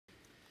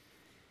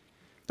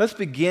Let's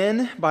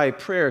begin by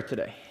prayer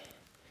today.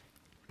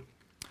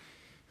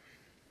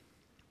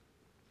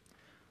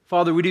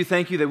 Father, we do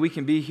thank you that we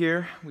can be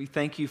here. We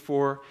thank you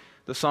for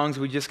the songs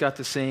we just got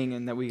to sing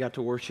and that we got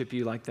to worship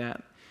you like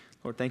that.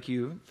 Lord, thank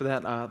you for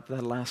that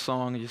last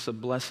song, and just a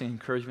blessing,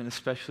 encouragement,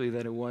 especially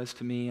that it was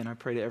to me, and I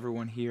pray to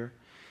everyone here.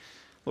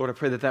 Lord, I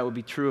pray that that would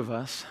be true of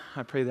us.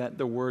 I pray that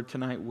the word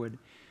tonight would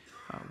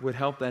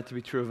help that to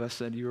be true of us,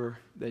 that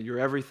you're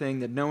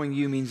everything, that knowing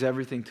you means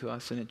everything to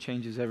us, and it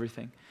changes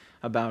everything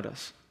about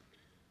us.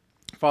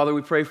 Father,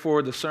 we pray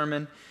for the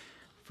sermon,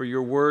 for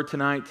your word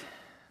tonight.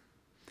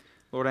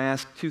 Lord, I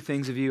ask two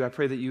things of you. I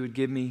pray that you would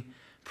give me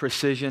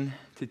precision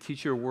to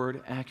teach your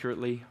word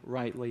accurately,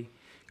 rightly,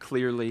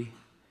 clearly.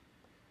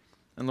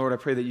 And Lord, I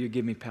pray that you would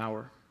give me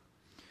power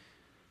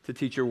to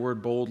teach your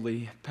word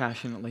boldly,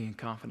 passionately, and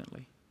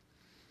confidently.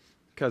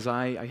 Because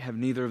I have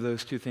neither of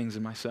those two things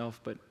in myself,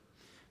 but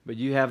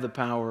you have the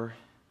power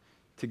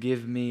to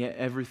give me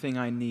everything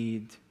I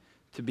need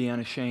to be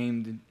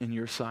unashamed in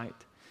your sight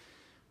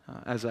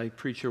as I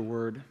preach your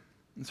word.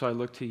 And so I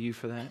look to you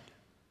for that.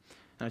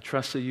 And I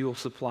trust that you will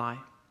supply.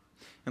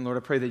 And Lord, I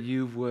pray that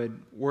you would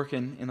work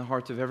in the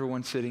hearts of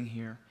everyone sitting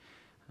here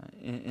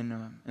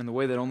in the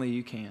way that only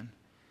you can.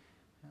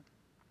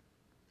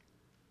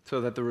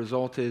 So that the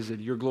result is that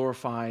you're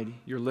glorified,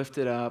 you're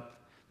lifted up,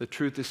 the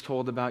truth is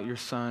told about your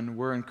Son,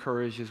 we're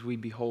encouraged as we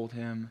behold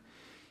him.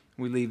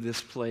 We leave this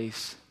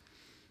place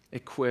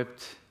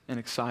equipped and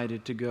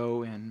excited to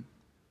go and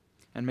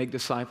make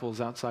disciples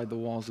outside the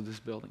walls of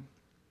this building.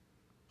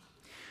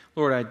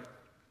 Lord, I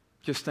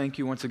just thank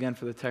you once again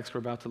for the text we're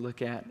about to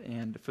look at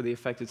and for the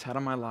effect it's had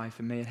on my life,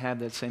 and may it have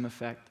that same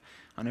effect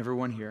on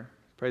everyone here.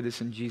 Pray this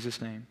in Jesus'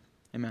 name.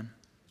 Amen.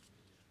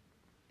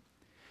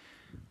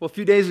 Well, a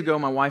few days ago,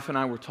 my wife and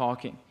I were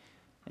talking,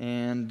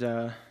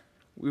 and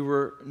we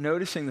were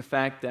noticing the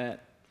fact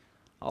that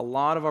a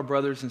lot of our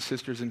brothers and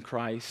sisters in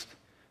Christ,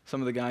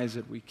 some of the guys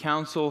that we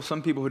counsel,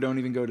 some people who don't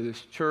even go to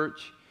this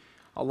church,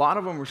 a lot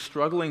of them were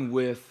struggling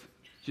with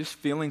just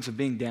feelings of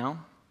being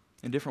down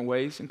in different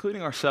ways,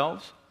 including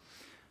ourselves.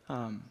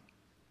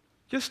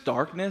 Just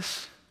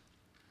darkness,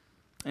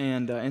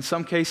 and in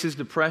some cases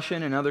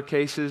depression, in other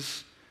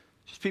cases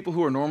just people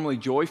who are normally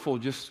joyful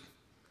just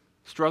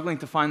struggling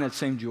to find that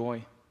same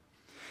joy.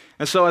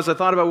 And so as I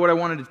thought about what I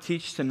wanted to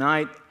teach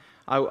tonight,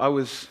 I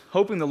was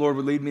hoping the Lord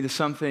would lead me to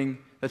something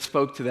that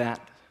spoke to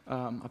that,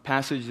 a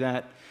passage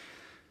that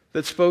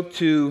spoke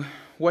to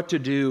what to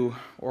do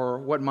or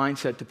what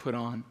mindset to put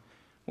on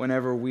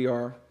whenever we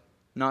are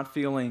not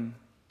feeling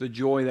the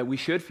joy that we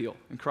should feel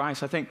in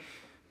Christ. I think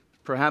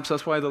perhaps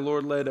that's why the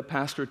Lord led a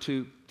pastor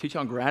to teach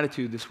on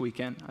gratitude this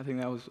weekend. I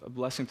think that was a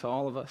blessing to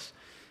all of us.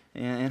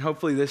 And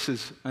hopefully this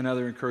is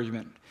another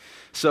encouragement.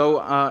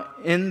 So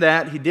in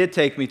that, he did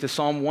take me to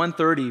Psalm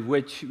 130,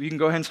 which you can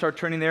go ahead and start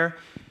turning there.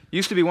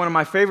 Used to be one of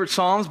my favorite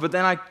Psalms, but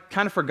then I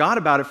kind of forgot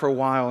about it for a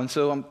while. And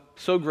so I'm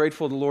so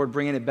grateful to the Lord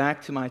bringing it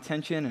back to my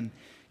attention and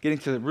getting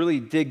to really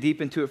dig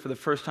deep into it for the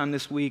first time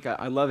this week.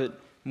 I love it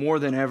more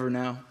than ever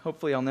now.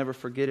 Hopefully I'll never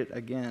forget it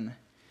again.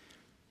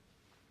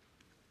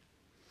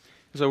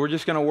 So we're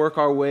just going to work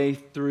our way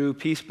through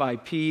piece by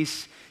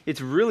piece. It's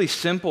a really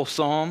simple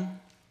psalm.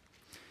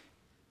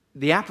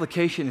 The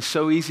application is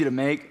so easy to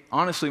make.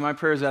 Honestly, my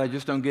prayer is that I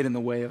just don't get in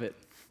the way of it.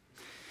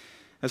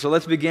 And so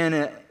let's begin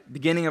at the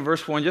beginning of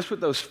verse 1, just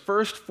with those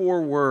first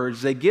four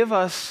words. They give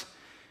us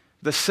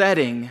the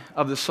setting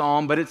of the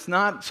psalm, but it's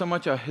not so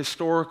much a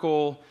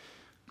historical,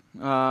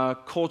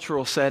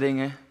 cultural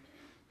setting,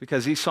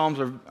 because these psalms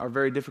are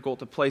very difficult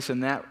to place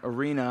in that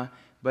arena,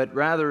 but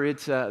rather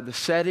it's the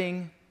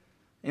setting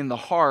in the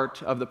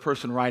heart of the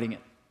person writing it.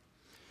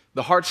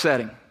 The heart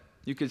setting.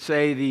 You could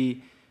say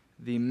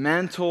the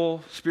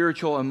mental,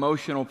 spiritual,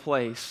 emotional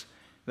place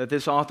that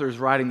this author is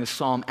writing this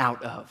psalm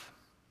out of.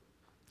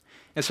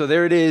 And so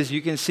there it is.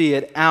 You can see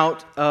it,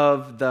 out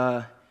of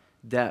the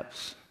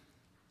depths.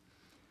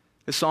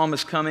 This psalm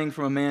is coming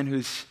from a man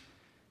who's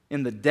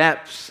in the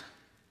depths.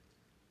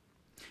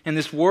 And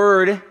this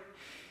word,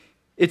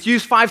 it's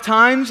used 5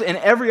 times, and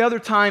every other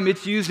time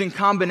it's used in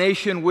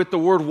combination with the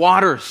word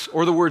waters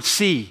or the word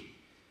sea.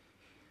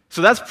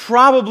 So that's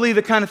probably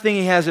the kind of thing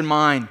he has in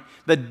mind.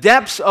 The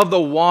depths of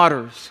the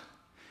waters,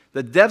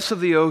 the depths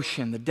of the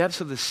ocean, the depths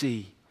of the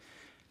sea.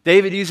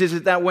 David uses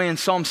it that way in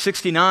Psalm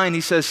 69. He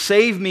says,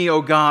 "Save me,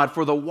 O God,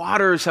 for the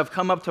waters have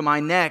come up to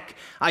my neck.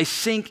 I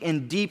sink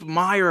in deep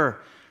mire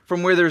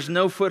from where there's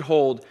no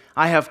foothold.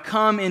 I have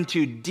come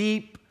into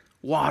deep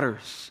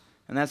waters."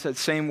 And that's that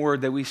same word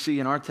that we see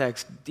in our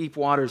text, deep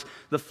waters.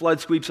 The flood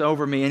sweeps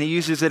over me. And he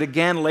uses it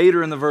again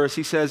later in the verse.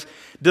 He says,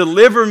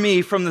 "Deliver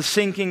me from the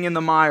sinking in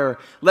the mire.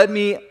 Let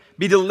me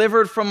be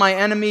delivered from my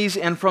enemies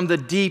and from the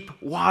deep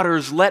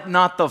waters. Let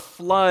not the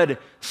flood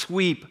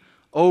sweep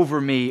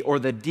over me or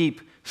the deep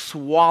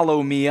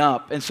swallow me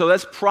up." And so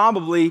that's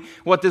probably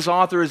what this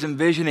author is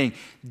envisioning.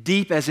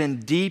 Deep as in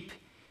deep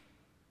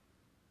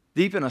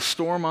in a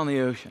storm on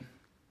the ocean.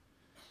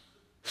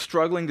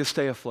 Struggling to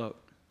stay afloat.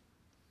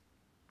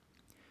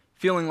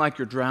 Feeling like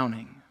you're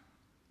drowning,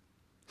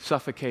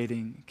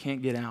 suffocating,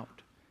 can't get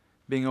out,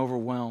 being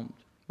overwhelmed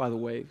by the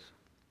waves.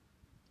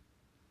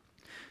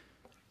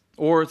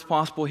 Or it's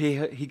possible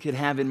he could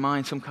have in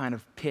mind some kind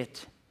of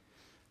pit.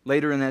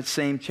 Later in that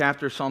same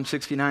chapter, Psalm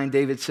 69,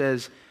 David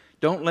says,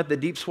 "Don't let the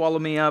deep swallow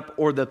me up,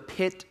 or the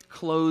pit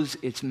close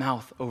its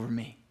mouth over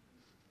me."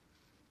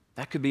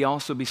 That could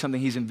also be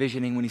something he's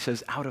envisioning when he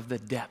says, "out of the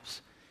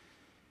depths."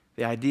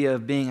 The idea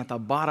of being at the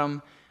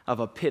bottom of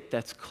a pit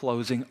that's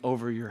closing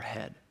over your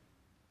head.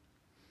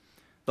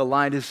 The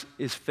light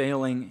is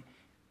failing,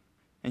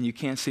 and you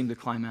can't seem to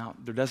climb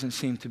out. There doesn't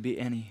seem to be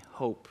any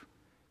hope.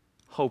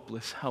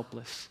 Hopeless,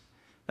 helpless.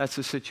 That's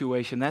the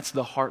situation. That's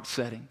the heart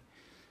setting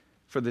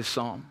for this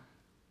psalm.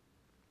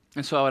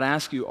 And so I would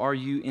ask you, are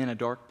you in a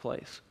dark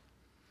place?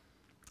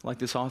 Like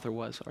this author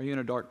was. Are you in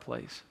a dark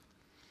place?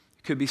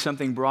 It could be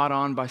something brought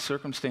on by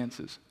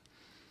circumstances.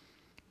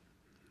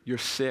 You're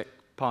sick,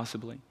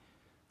 possibly.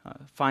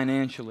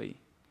 Financially.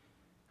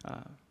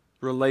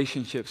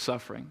 Relationship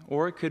suffering.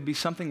 Or it could be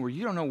something where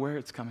you don't know where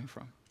it's coming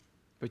from.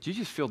 But you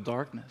just feel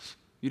darkness.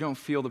 You don't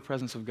feel the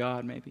presence of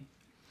God, maybe.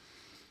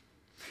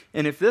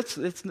 And if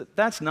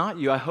that's not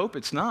you, I hope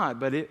it's not,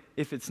 but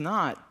if it's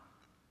not,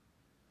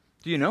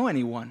 do you know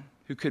anyone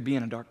who could be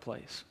in a dark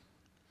place?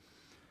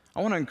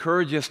 I want to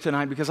encourage us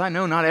tonight because I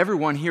know not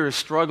everyone here is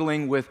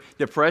struggling with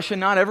depression.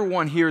 Not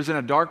everyone here is in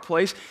a dark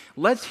place.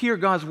 Let's hear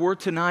God's word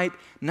tonight,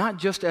 not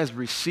just as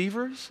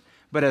receivers,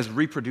 but as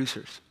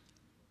reproducers.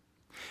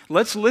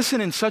 Let's listen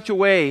in such a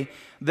way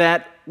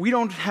that we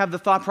don't have the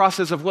thought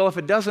process of, well, if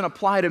it doesn't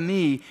apply to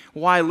me,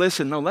 why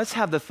listen? No, let's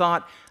have the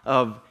thought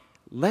of,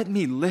 let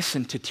me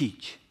listen to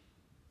teach.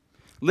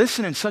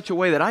 Listen in such a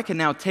way that I can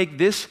now take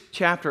this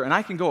chapter and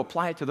I can go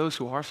apply it to those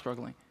who are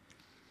struggling.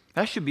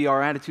 That should be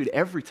our attitude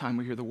every time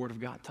we hear the Word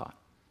of God taught.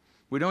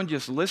 We don't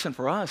just listen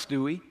for us,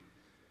 do we?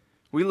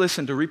 We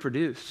listen to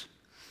reproduce.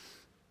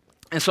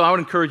 And so I would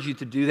encourage you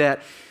to do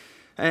that.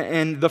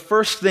 And the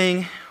first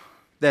thing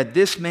that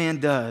this man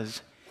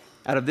does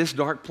out of this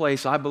dark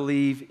place, I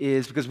believe,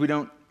 is, because we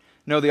don't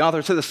know the author,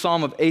 it says the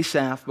Psalm of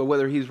Asaph, but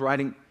whether he's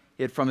writing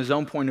it from his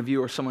own point of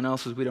view or someone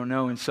else's, we don't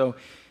know. And so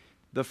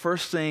the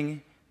first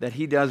thing that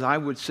he does, I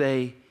would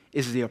say,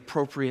 is the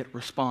appropriate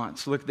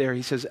response. Look there,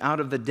 he says, "Out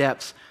of the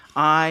depths,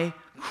 I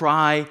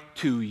cry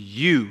to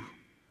you,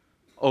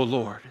 O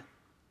Lord."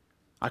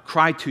 I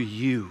cry to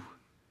you.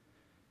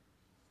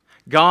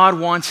 God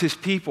wants his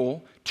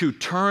people to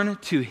turn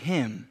to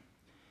him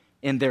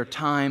in their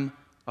time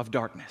of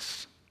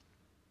darkness.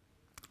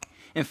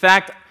 In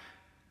fact,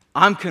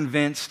 I'm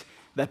convinced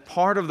that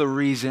part of the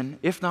reason,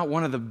 if not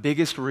one of the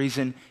biggest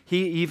reason,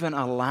 he even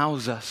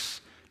allows us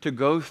to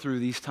go through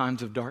these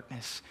times of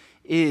darkness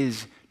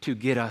is to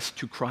get us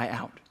to cry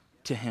out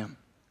to him.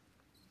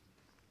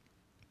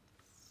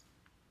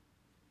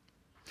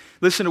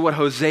 Listen to what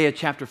Hosea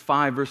chapter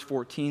 5 verse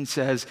 14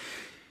 says.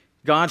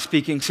 God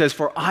speaking says,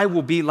 "For I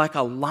will be like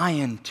a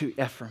lion to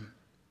Ephraim,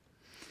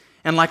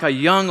 and like a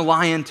young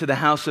lion to the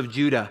house of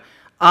Judah.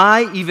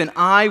 Even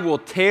I will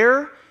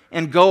tear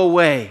and go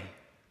away.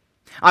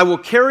 I will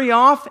carry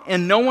off,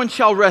 and no one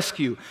shall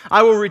rescue.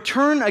 I will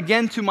return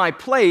again to my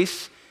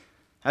place,"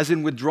 as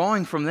in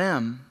withdrawing from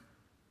them,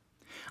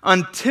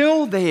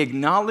 "until they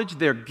acknowledge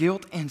their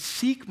guilt and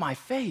seek my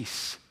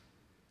face,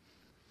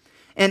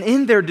 and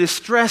in their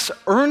distress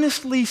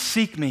earnestly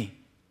seek me."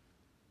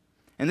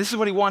 And this is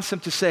what he wants them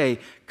to say: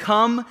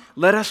 "Come,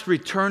 let us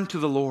return to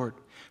the Lord,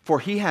 for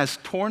he has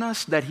torn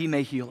us that he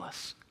may heal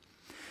us.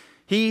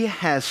 He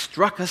has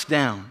struck us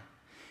down,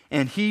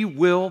 and he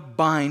will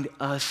bind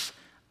us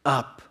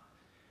up."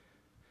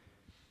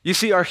 You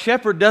see, our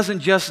shepherd doesn't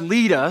just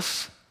lead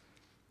us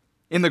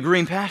in the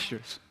green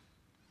pastures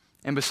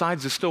and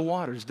besides the still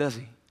waters, does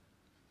he?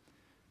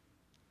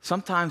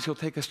 Sometimes he'll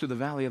take us to the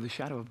valley of the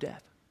shadow of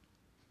death.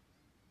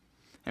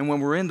 And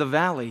when we're in the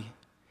valley,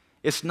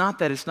 it's not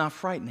that it's not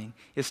frightening.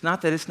 It's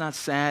not that it's not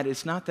sad.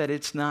 It's not that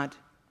it's not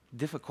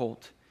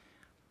difficult.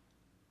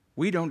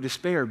 We don't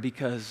despair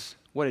because,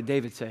 what did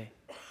David say?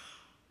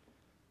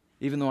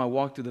 "Even though I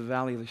walk through the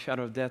valley of the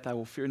shadow of death, I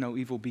will fear no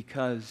evil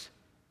because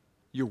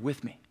you're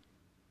with me."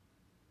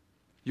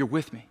 You're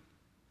with me.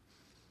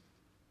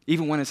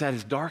 Even when it's at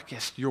its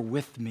darkest, you're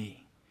with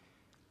me.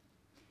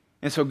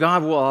 And so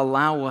God will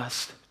allow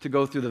us to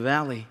go through the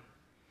valley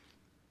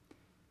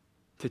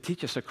to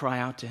teach us to cry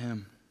out to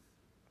him.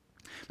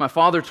 My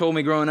father told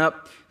me growing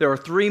up, there are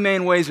three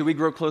main ways that we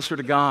grow closer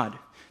to God: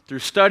 through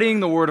studying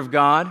the Word of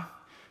God,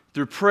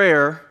 through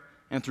prayer,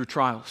 and through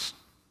trials.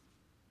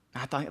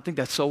 I think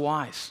that's so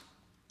wise.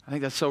 I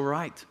think that's so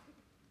right.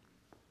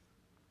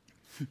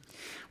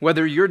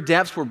 Whether your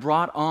depths were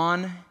brought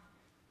on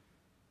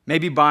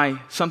maybe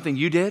by something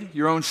you did,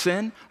 your own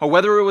sin, or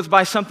whether it was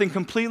by something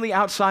completely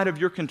outside of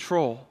your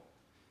control,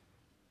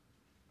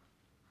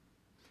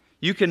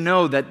 you can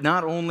know that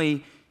not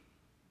only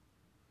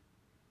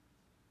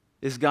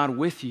is God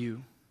with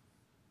you,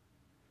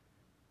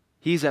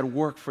 he's at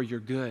work for your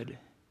good.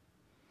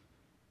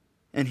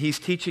 And he's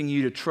teaching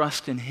you to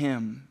trust in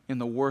him in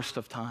the worst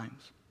of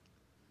times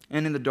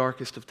and in the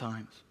darkest of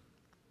times.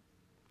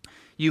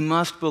 You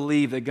must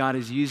believe that God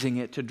is using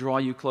it to draw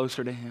you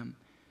closer to him,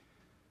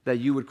 that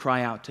you would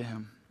cry out to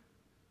him.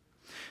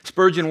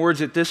 Spurgeon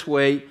words it this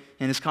way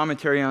in his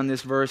commentary on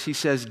this verse. He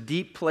says,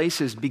 deep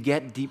places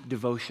beget deep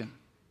devotion.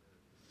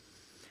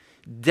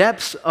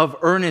 Depths of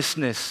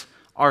earnestness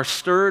are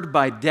stirred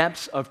by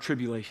depths of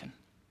tribulation.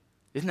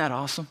 Isn't that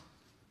awesome?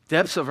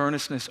 Depths of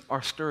earnestness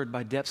are stirred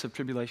by depths of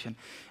tribulation.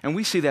 And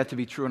we see that to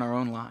be true in our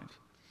own lives.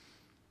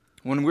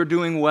 When we're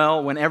doing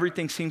well, when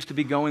everything seems to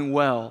be going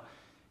well,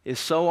 is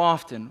so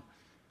often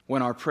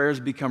when our prayers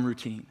become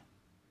routine.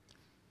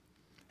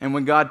 And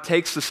when God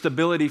takes the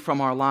stability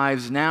from our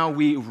lives, now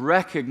we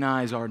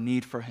recognize our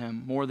need for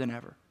Him more than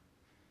ever.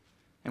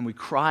 And we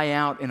cry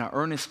out in an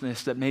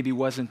earnestness that maybe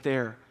wasn't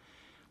there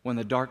when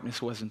the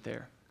darkness wasn't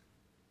there.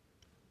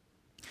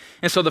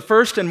 And so the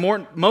first and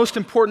most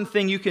important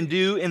thing you can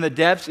do in the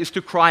depths is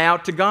to cry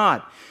out to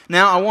God.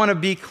 Now, I want to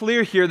be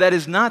clear here. That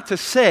is not to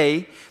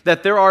say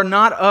that there are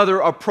not other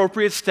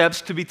appropriate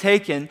steps to be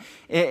taken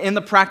in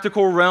the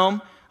practical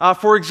realm.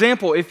 For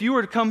example, if you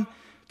were to come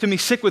to me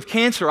sick with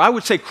cancer, I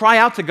would say cry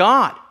out to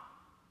God.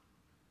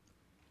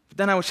 But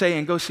then I would say,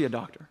 and go see a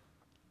doctor.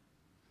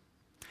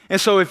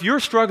 And so if you're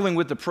struggling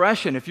with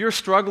depression, if you're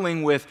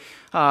struggling with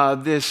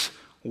this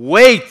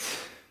weight,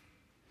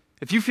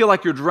 if you feel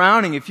like you're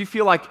drowning, if you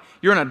feel like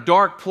you're in a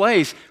dark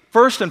place,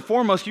 first and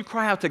foremost, you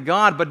cry out to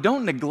God, but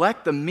don't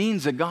neglect the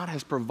means that God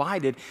has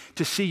provided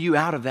to see you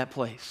out of that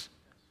place.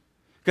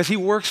 Because He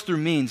works through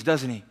means,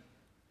 doesn't He?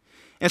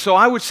 And so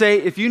I would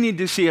say if you need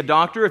to see a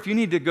doctor, if you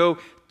need to go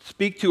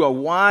speak to a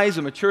wise,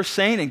 a mature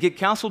saint and get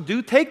counsel,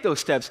 do take those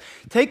steps.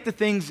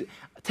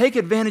 Take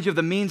advantage of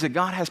the means that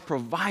God has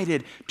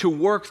provided to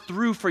work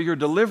through for your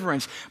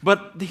deliverance.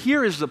 But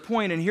here is the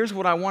point, and here's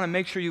what I want to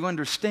make sure you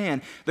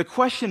understand. The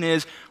question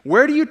is,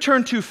 where do you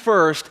turn to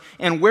first,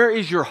 and where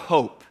is your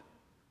hope?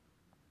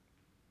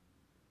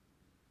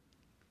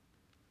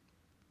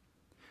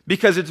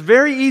 Because it's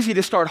very easy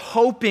to start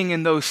hoping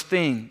in those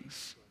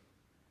things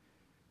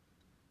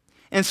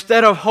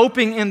instead of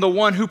hoping in the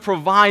one who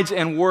provides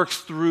and works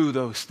through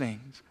those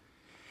things.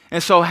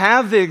 And so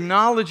have the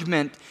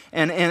acknowledgement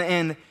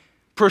and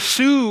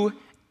pursue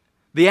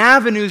the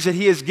avenues that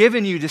He has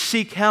given you to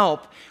seek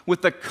help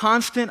with the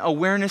constant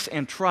awareness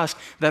and trust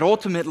that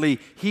ultimately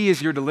He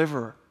is your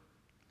deliverer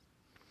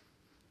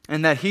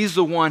and that He's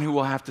the one who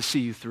will have to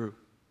see you through.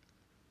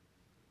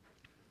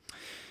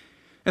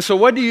 And so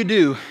what do you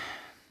do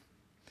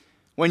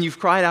when you've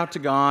cried out to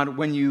God,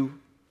 when you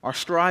are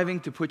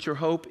striving to put your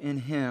hope in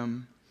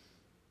Him,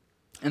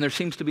 and there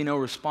seems to be no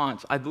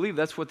response? I believe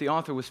that's what the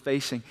author was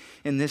facing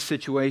in this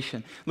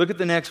situation. Look at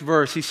the next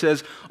verse. He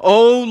says,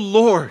 "O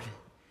Lord,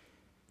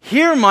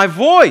 hear my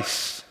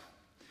voice.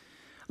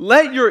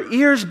 Let your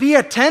ears be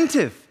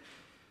attentive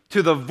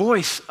to the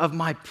voice of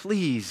my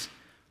pleas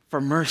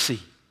for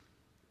mercy."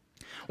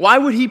 Why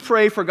would he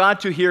pray for God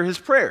to hear his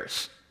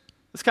prayers?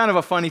 It's kind of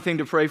a funny thing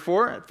to pray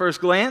for at first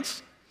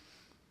glance.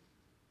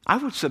 I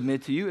would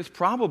submit to you it's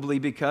probably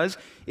because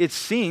it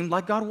seemed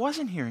like God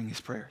wasn't hearing his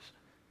prayers.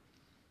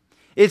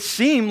 It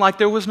seemed like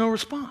there was no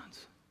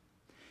response.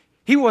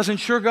 He wasn't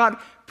sure God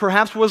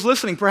perhaps was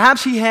listening.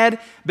 Perhaps he had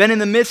been in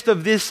the midst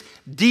of this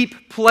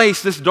deep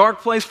place, this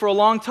dark place for a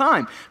long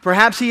time.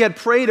 Perhaps he had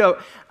prayed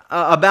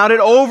about it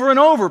over and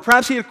over.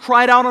 Perhaps he had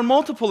cried out on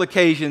multiple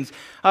occasions.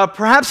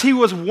 Perhaps he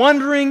was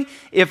wondering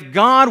if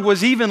God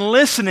was even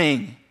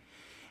listening.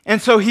 And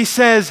so he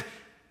says,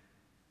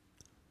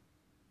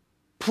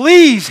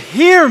 "Please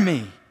hear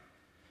me.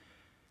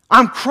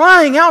 I'm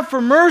crying out for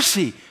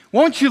mercy.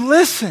 Won't you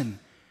listen?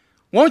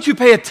 Won't you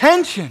pay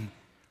attention?"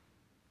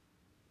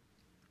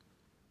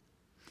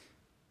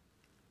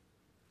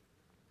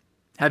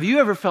 Have you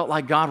ever felt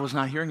like God was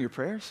not hearing your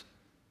prayers?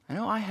 I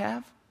know I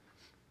have.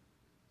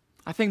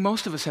 I think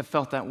most of us have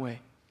felt that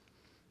way.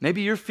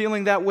 Maybe you're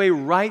feeling that way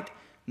right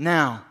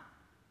now.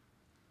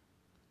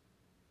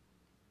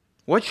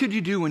 What should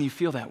you do when you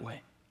feel that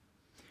way?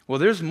 Well,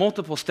 there's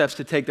multiple steps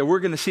to take that we're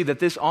going to see that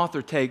this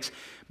author takes.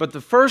 But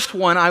the first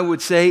one, I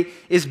would say,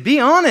 is be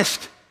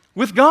honest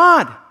with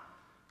God.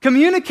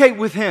 Communicate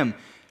with Him.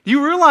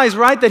 You realize,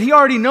 right, that He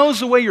already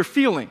knows the way you're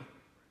feeling.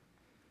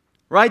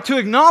 Right? To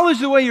acknowledge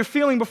the way you're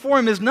feeling before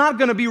Him is not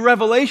going to be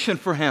revelation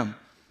for Him.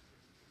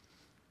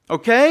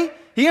 Okay?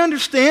 He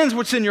understands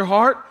what's in your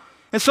heart.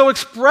 And so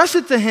express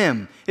it to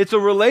Him. It's a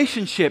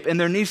relationship, and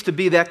there needs to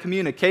be that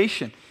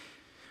communication.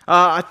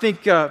 I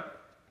think,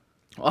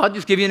 I'll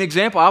just give you an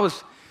example.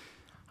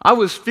 I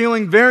was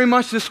feeling very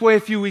much this way a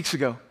few weeks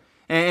ago.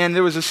 And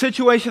there was a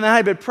situation that I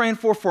had been praying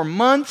for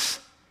months.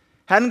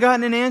 Hadn't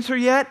gotten an answer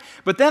yet.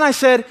 But then I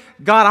said,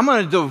 God, I'm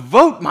going to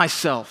devote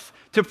myself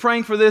to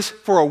praying for this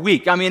for a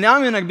week. I mean,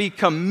 I'm going to be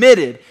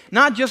committed.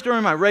 Not just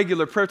during my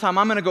regular prayer time.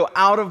 I'm going to go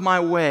out of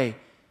my way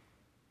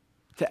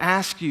to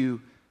ask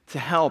you to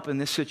help in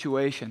this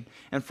situation.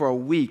 And for a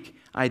week,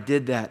 I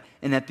did that.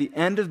 And at the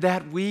end of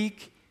that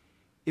week,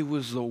 it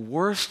was the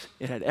worst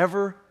it had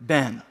ever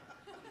been.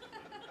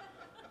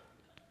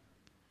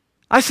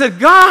 I said,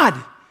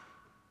 God,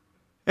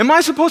 am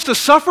I supposed to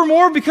suffer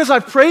more because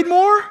I've prayed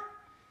more?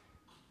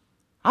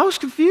 I was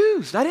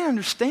confused. I didn't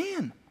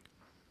understand.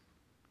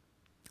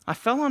 I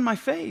fell on my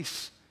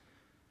face.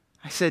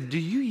 I said, do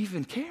you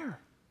even care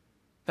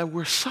that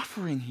we're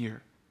suffering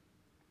here?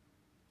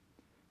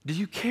 Do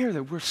you care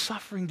that we're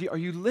suffering? Are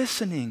you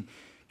listening?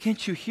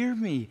 Can't you hear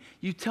me?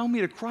 You tell me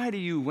to cry to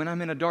you when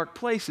I'm in a dark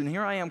place, and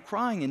here I am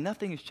crying and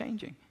nothing is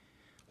changing.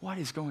 What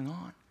is going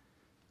on?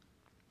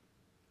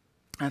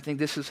 I think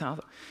this is how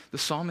the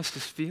psalmist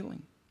is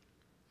feeling.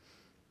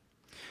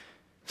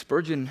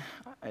 Spurgeon,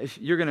 if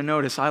you're going to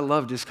notice, I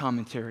loved his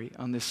commentary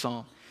on this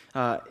psalm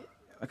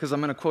because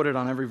I'm going to quote it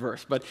on every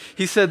verse. But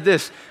he said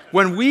this,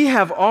 when we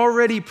have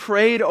already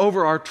prayed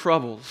over our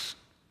troubles,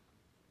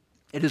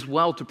 it is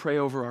well to pray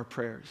over our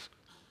prayers.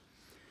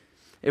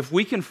 If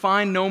we can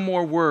find no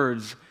more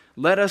words,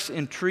 let us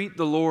entreat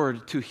the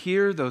Lord to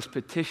hear those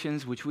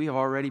petitions which we have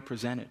already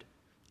presented.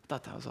 I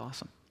thought that was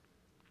awesome.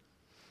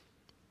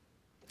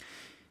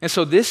 And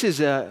so this is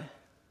an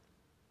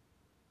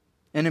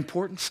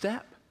important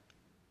step.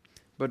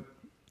 But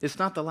it's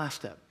not the last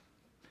step.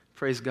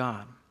 Praise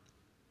God.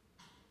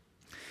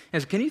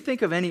 And can you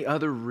think of any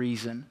other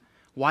reason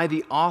why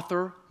the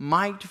author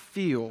might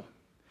feel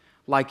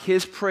like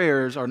his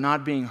prayers are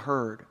not being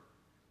heard?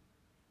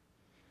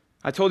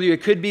 I told you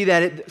it could be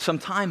that some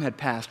time had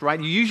passed, right?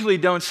 You usually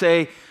don't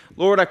say,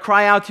 Lord, I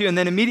cry out to you, and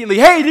then immediately,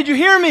 hey, did you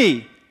hear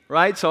me?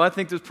 Right? So I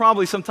think there's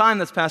probably some time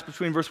that's passed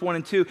between verse 1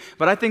 and 2,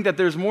 but I think that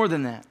there's more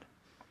than that.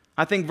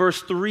 I think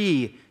verse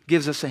 3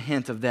 gives us a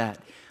hint of that.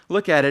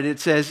 Look at it. It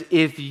says,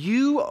 if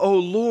you, O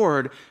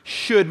Lord,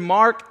 should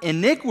mark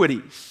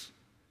iniquities,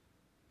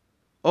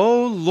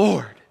 O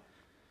Lord.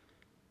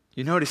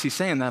 You notice he's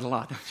saying that a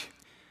lot, don't you?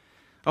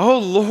 O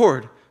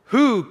Lord,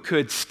 who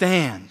could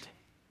stand?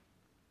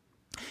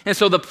 And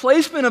so the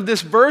placement of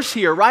this verse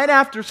here, right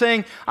after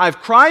saying, I've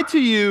cried to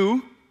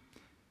you,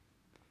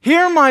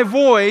 hear my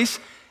voice,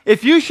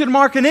 if you should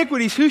mark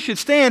iniquities, who should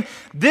stand?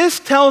 This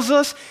tells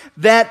us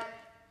that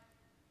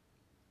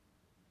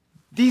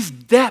these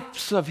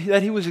depths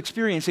that he was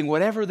experiencing,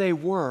 whatever they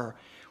were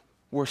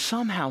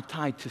somehow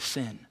tied to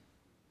sin,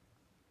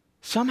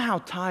 somehow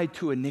tied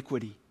to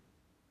iniquity.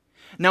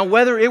 Now,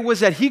 whether it was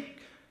that he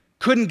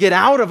couldn't get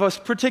out of a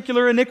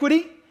particular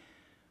iniquity,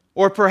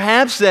 or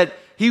perhaps that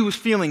he was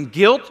feeling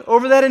guilt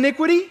over that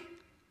iniquity,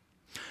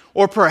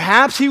 or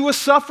perhaps he was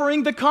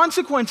suffering the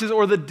consequences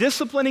or the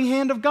disciplining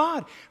hand of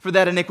God for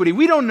that iniquity.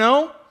 We don't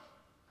know.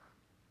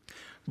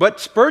 But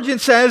Spurgeon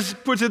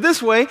puts it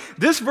this way,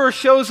 this verse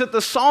shows that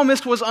the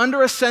psalmist was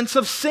under a sense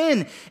of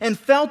sin and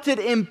felt it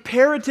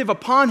imperative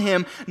upon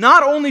him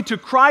not only to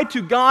cry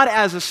to God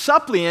as a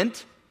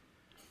suppliant,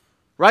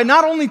 right?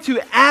 Not only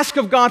to ask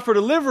of God for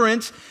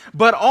deliverance,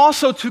 but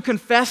also to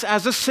confess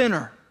as a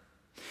sinner.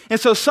 And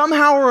so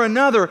somehow or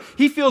another,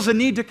 he feels a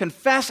need to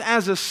confess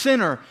as a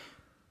sinner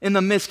in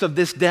the midst of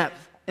this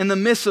depth, in the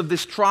midst of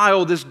this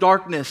trial, this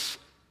darkness.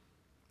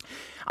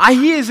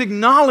 He is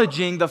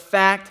acknowledging the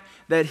fact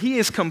that he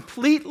is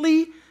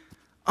completely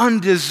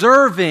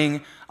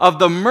undeserving of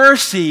the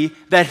mercy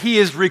that he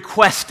is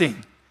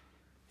requesting.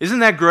 Isn't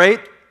that great?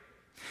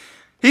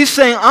 He's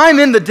saying, I'm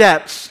in the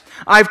depths.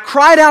 I've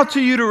cried out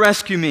to you to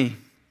rescue me.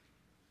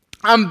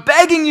 I'm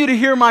begging you to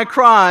hear my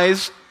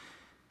cries,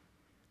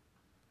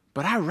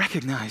 but I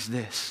recognize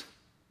this,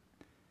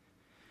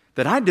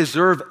 that I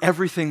deserve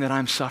everything that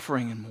I'm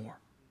suffering and more.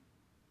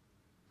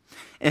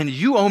 And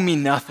you owe me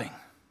nothing.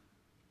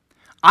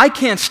 I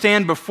can't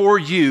stand before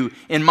you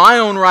in my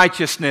own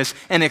righteousness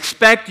and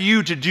expect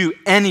you to do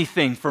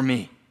anything for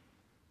me.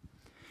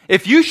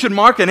 If you should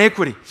mark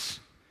iniquities,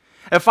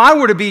 if I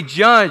were to be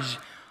judged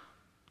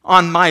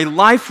on my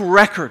life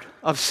record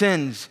of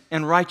sins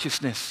and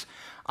righteousness,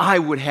 I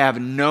would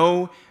have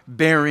no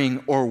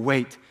bearing or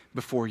weight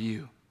before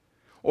you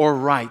or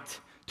right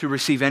to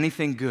receive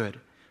anything good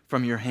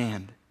from your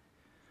hand.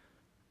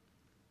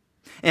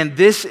 And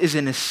this is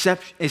an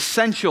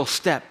essential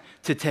step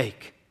to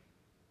take.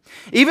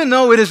 Even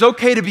though it is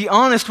okay to be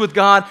honest with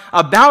God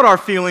about our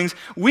feelings,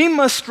 we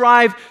must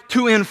strive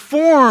to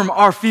inform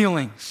our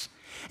feelings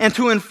and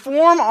to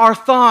inform our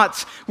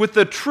thoughts with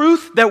the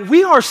truth that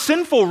we are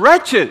sinful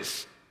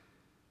wretches.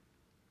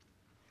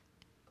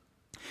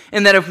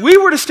 And that if we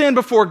were to stand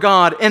before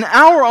God in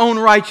our own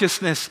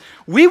righteousness,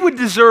 we would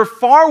deserve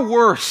far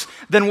worse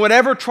than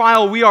whatever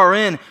trial we are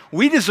in.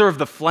 We deserve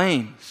the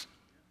flames.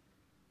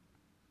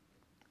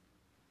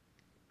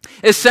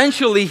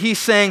 Essentially, he's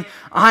saying,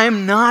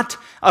 I'm not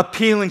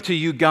appealing to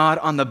you, God,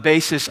 on the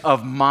basis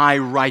of my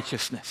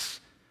righteousness,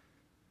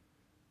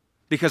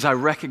 because I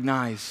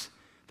recognize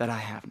that I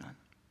have none.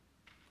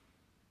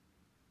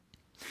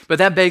 But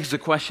that begs the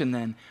question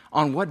then,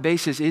 on what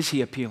basis is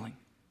he appealing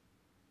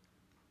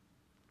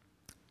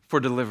for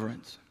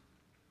deliverance?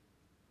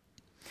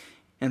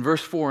 And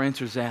verse 4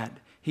 answers that.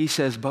 He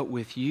says, but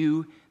with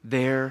you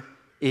there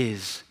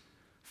is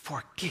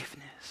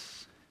forgiveness.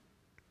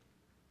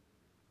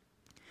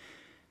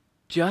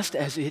 Just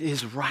as it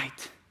is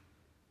right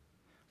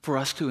for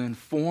us to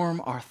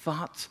inform our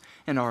thoughts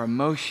and our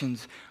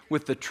emotions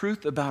with the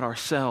truth about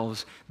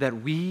ourselves,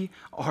 that we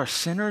are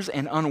sinners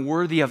and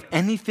unworthy of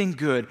anything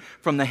good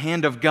from the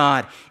hand of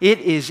God, it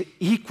is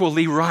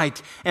equally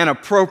right and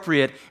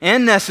appropriate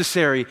and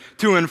necessary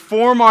to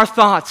inform our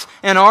thoughts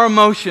and our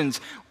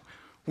emotions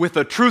with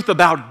the truth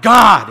about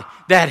God,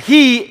 that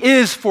He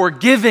is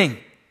forgiving,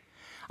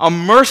 a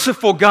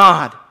merciful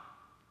God.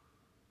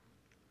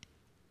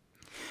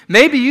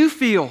 Maybe you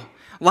feel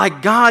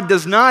like God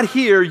does not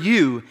hear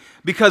you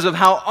because of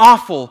how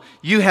awful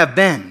you have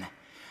been.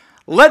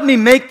 Let me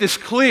make this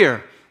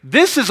clear.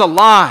 This is a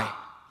lie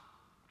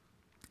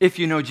if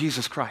you know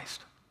Jesus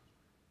Christ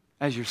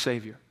as your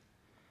Savior.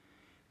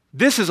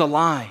 This is a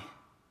lie.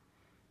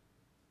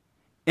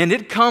 And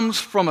it comes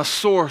from a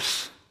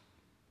source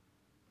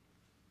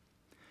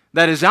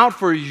that is out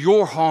for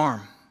your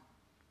harm.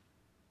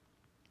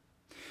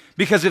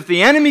 Because if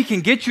the enemy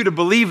can get you to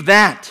believe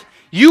that,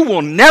 you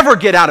will never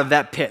get out of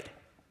that pit.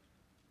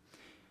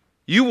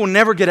 You will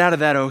never get out of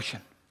that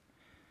ocean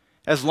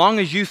as long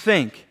as you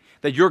think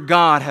that your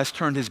God has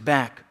turned His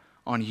back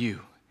on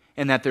you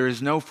and that there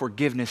is no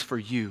forgiveness for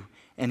you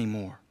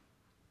anymore.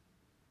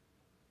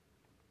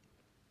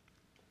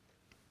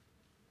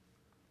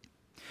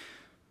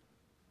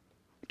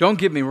 Don't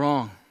get me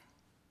wrong.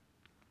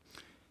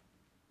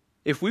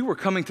 If we were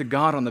coming to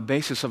God on the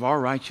basis of our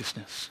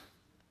righteousness,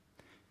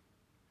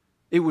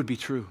 it would be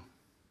true.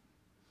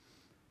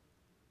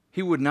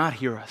 He would not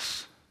hear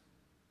us.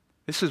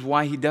 This is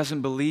why He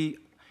doesn't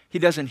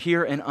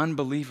hear an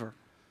unbeliever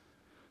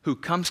who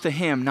comes to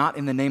Him not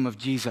in the name of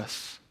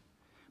Jesus,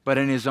 but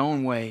in his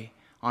own way,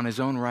 on his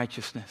own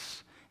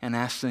righteousness, and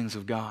asks things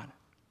of God.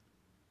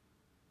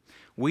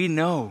 We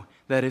know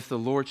that if the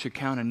Lord should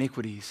count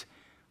iniquities,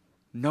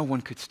 no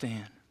one could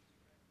stand.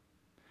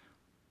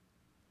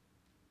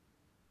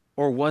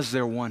 Or was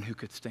there one who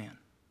could stand?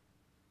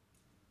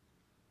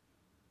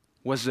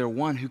 Was there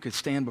one who could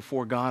stand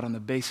before God on the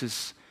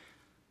basis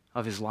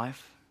of his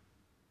life?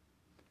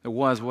 There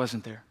was,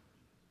 wasn't there?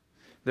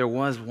 There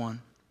was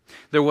one.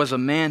 There was a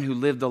man who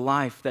lived a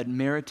life that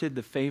merited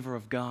the favor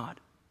of God.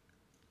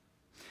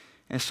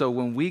 And so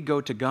when we go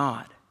to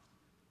God,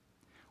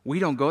 we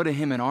don't go to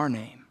Him in our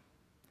name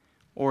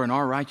or in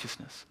our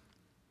righteousness.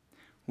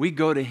 We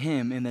go to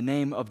Him in the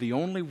name of the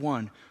only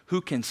one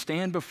who can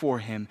stand before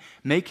Him,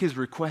 make His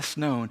requests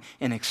known,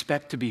 and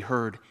expect to be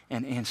heard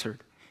and answered.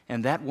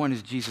 And that one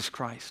is Jesus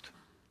Christ.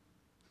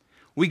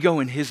 We go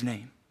in His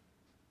name.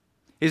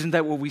 Isn't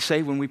that what we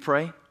say when we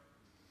pray?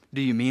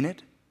 Do you mean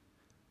it?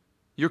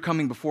 You're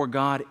coming before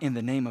God in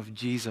the name of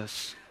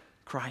Jesus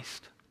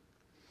Christ.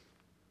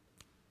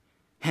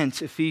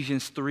 Hence,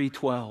 Ephesians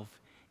 3:12,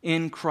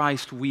 in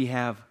Christ we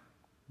have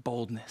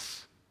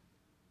boldness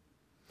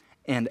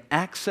and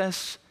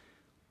access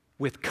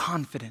with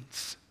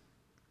confidence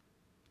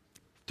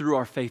through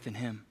our faith in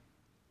Him.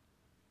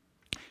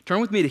 Turn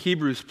with me to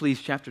Hebrews,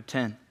 please, chapter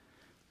 10.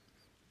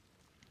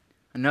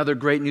 Another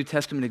great New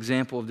Testament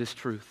example of this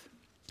truth.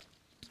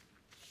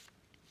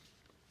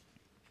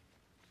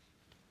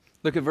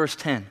 Look at verse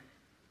 10.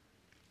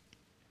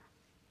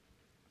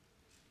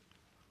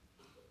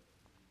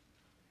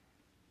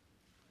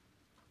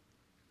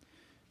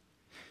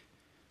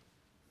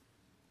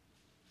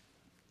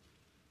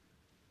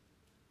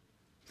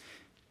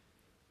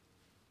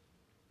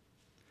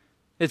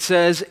 It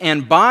says,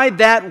 and by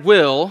that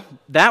will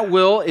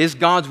is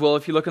God's will.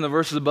 If you look in the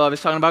verses above,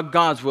 it's talking about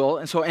God's will.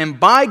 And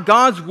by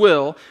God's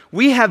will,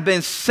 we have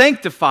been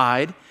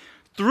sanctified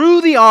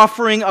through the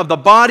offering of the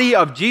body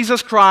of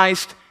Jesus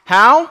Christ.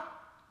 How?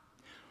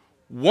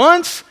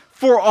 Once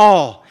for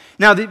all.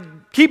 Now,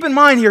 keep in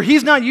mind here,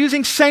 he's not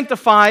using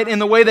sanctified in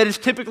the way that is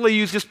typically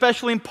used,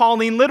 especially in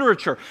Pauline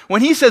literature.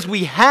 When he says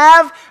we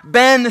have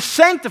been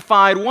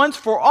sanctified once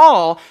for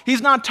all,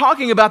 he's not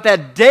talking about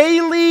that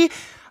daily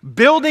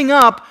building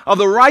up of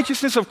the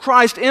righteousness of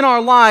Christ in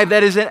our life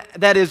that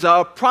is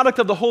a product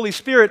of the Holy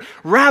Spirit.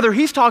 Rather,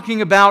 he's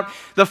talking about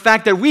the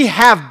fact that we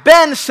have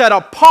been set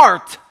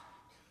apart,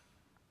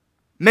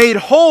 made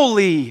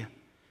holy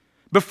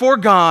before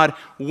God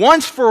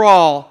once for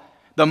all,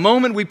 the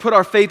moment we put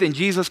our faith in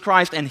Jesus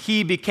Christ and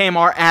He became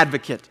our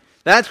advocate.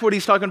 That's what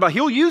he's talking about.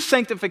 He'll use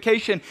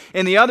sanctification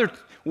in the other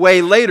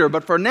way later,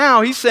 but for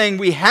now he's saying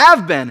we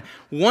have been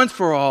once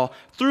for all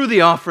through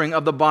the offering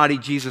of the body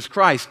Jesus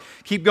Christ.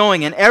 Keep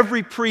going. And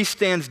every priest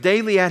stands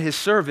daily at his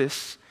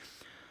service,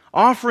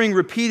 offering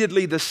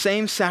repeatedly the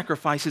same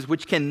sacrifices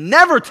which can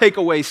never take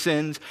away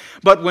sins.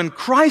 But when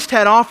Christ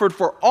had offered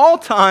for all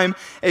time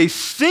a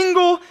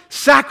single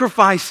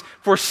sacrifice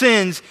for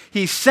sins,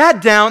 He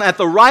sat down at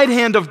the right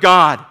hand of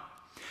God,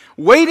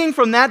 waiting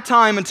from that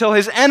time until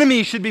His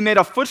enemies should be made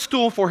a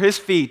footstool for His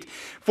feet.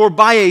 For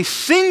by a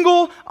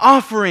single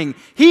offering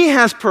He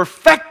has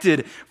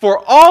perfected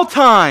for all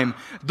time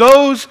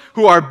those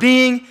who are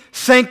being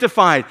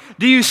sanctified.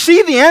 Do you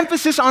see the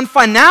emphasis on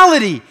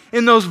finality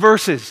in those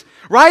verses?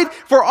 Right?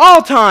 For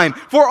all time,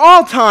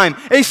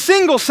 a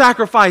single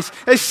sacrifice,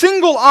 a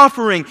single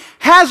offering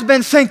has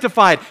been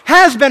sanctified,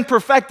 has been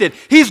perfected.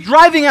 He's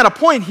driving at a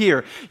point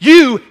here.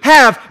 You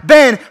have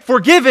been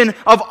forgiven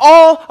of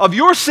all of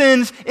your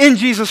sins in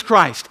Jesus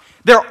Christ.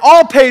 They're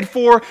all paid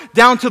for,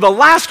 down to the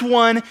last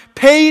one,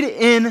 paid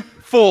in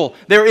full.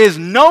 There is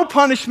no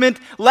punishment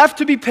left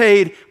to be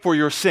paid for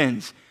your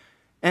sins.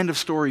 End of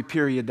story,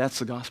 period. That's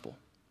the gospel.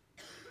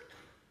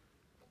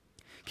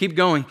 Keep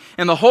going.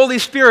 And the Holy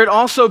Spirit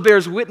also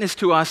bears witness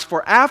to us,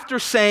 for after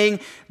saying,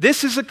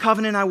 "This is a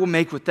covenant I will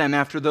make with them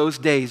after those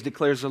days,"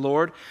 declares the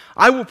Lord,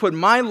 "I will put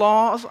my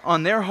laws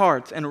on their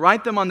hearts and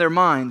write them on their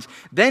minds."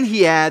 Then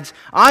he adds,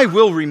 "I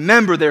will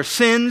remember their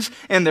sins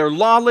and their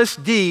lawless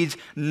deeds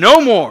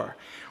no more.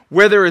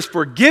 Where there is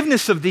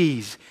forgiveness of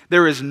these,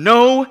 there is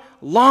no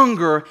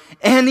longer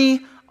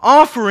any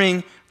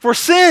offering for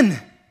sin."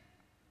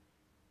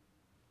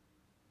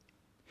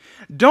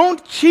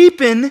 Don't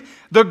cheapen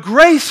the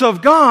grace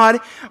of God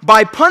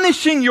by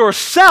punishing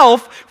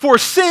yourself for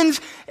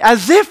sins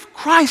as if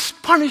Christ's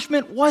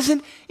punishment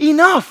wasn't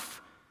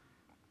enough.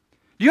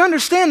 Do you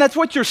understand? That's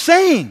what you're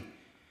saying.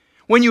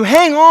 When you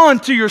hang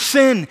on to your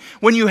sin,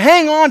 when you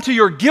hang on to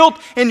your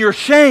guilt and your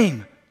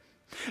shame,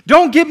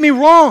 don't get me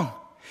wrong.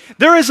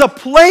 There is a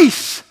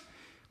place.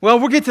 Well,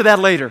 we'll get to that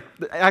later,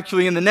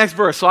 actually in the next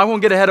verse, so I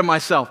won't get ahead of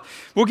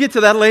myself. We'll get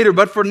to that later,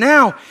 but for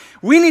now,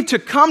 we need to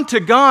come to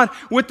God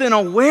with an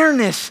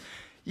awareness,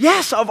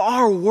 yes, of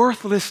our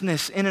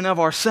worthlessness in and of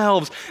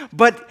ourselves,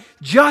 but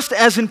just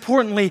as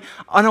importantly,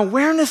 an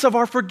awareness of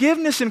our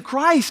forgiveness in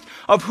Christ,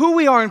 of who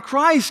we are in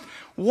Christ,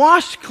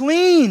 washed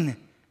clean.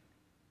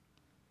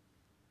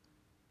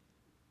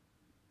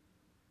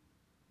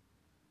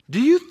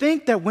 Do you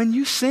think that when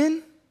you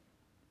sin,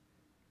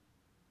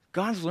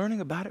 God's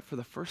learning about it for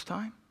the first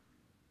time?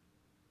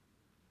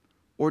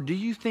 Or do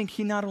you think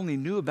he not only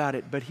knew about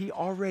it, but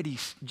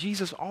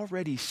Jesus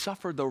already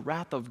suffered the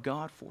wrath of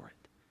God for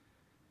it?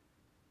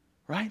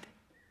 Right?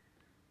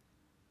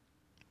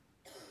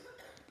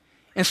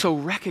 And so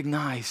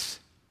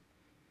recognize,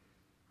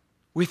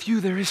 with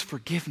you there is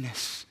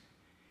forgiveness.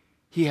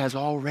 He has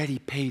already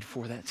paid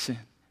for that sin.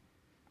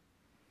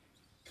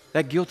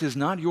 That guilt is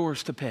not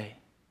yours to pay.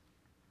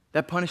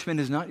 That punishment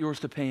is not yours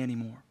to pay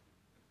anymore.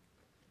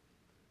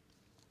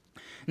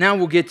 Now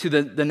we'll get to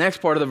the next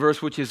part of the verse,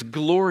 which is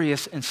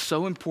glorious and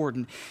so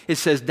important. It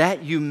says,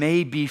 "that you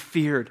may be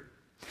feared."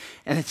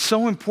 And it's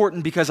so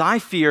important because I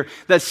fear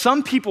that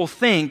some people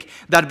think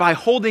that by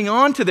holding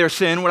on to their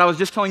sin, what I was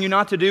just telling you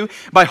not to do,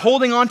 by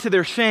holding on to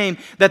their shame,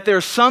 that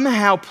they're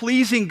somehow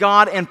pleasing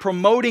God and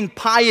promoting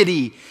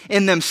piety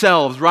in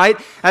themselves, right?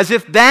 As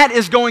if that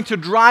is going to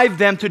drive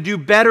them to do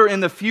better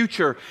in the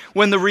future,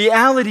 when the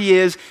reality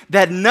is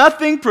that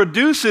nothing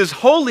produces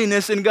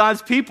holiness in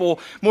God's people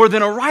more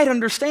than a right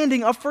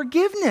understanding of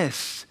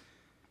forgiveness.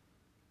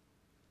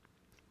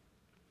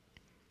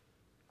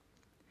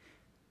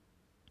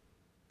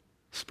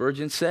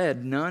 Spurgeon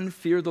said, "None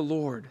fear the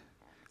Lord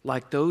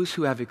like those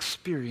who have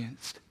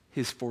experienced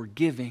his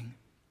forgiving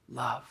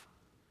love."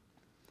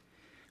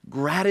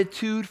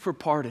 Gratitude for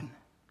pardon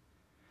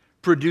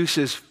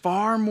produces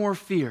far more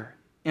fear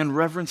and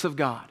reverence of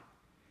God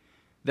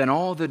than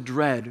all the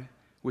dread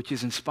which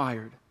is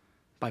inspired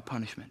by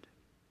punishment.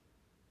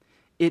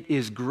 It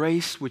is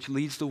grace which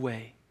leads the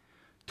way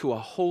to a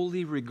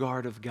holy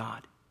regard of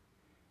God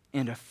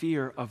and a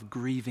fear of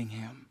grieving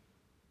him.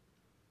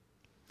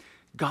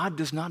 God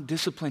does not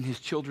discipline his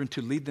children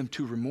to lead them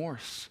to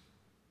remorse.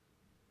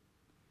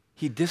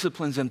 He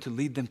disciplines them to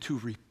lead them to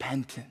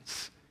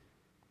repentance.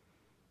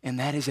 And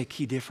that is a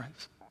key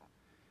difference.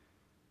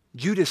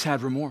 Judas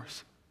had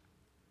remorse.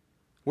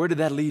 Where did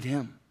that lead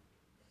him?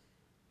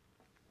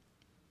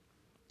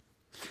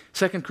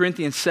 2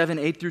 Corinthians 7,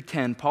 8 through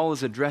 10, Paul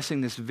is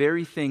addressing this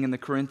very thing in the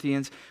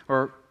Corinthians,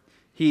 or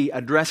he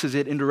addresses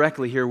it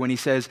indirectly here when he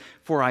says,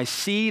 "For I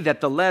see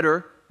that the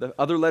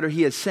other letter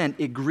he had sent,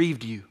 it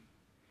grieved you,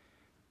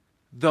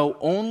 though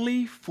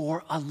only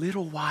for a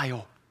little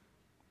while."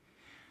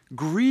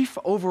 Grief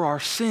over our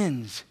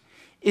sins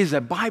is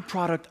a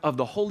byproduct of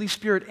the Holy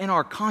Spirit in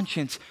our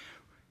conscience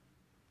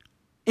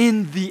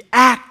in the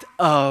act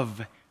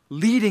of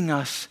leading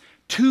us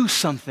to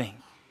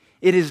something.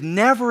 It is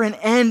never an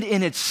end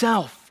in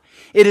itself.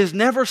 It is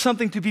never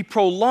something to be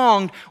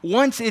prolonged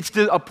once its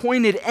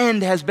appointed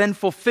end has been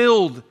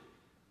fulfilled.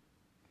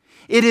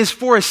 It is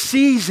for a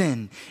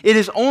season. It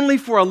is only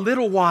for a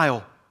little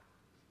while.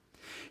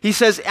 He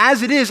says,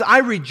 "As it is, I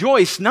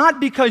rejoice, not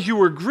because you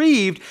were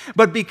grieved,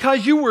 but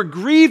because you were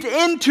grieved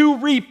into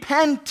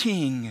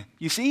repenting."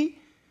 You see?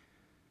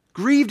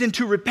 Grieved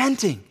into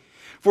repenting.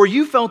 "For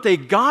you felt a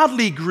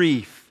godly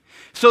grief,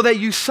 so that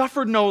you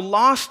suffered no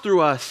loss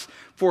through us.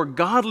 For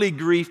godly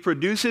grief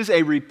produces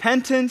a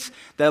repentance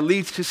that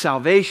leads to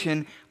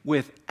salvation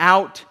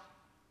without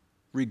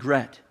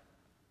regret.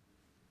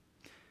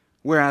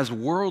 Whereas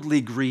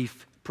worldly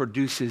grief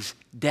produces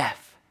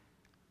death.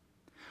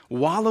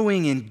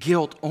 Wallowing in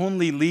guilt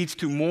only leads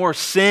to more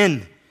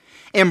sin.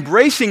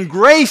 Embracing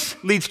grace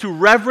leads to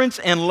reverence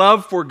and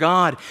love for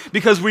God,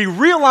 because we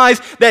realize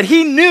that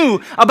he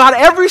knew about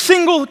every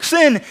single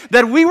sin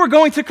that we were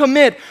going to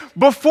commit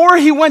before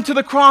he went to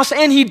the cross,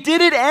 and he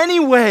did it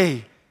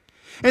anyway.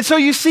 And so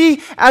you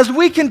see, as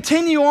we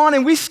continue on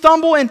and we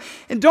stumble, and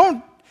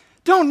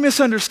don't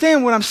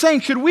misunderstand what I'm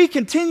saying. Should we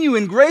continue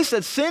in grace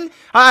that sin?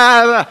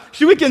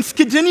 Should we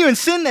continue in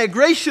sin that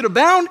grace should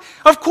abound?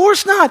 Of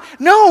course not.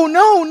 No.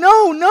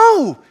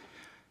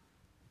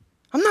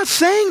 I'm not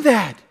saying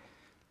that.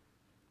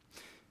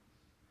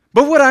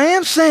 But what I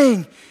am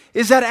saying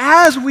is that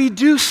as we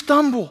do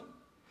stumble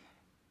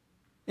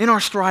in our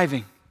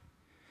striving,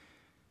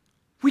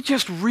 we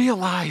just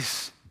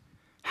realize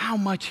how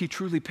much He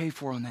truly paid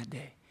for on that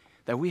day,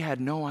 that we had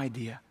no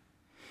idea.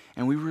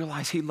 And we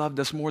realize He loved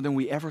us more than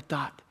we ever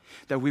thought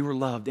that we were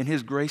loved. And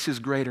His grace is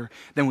greater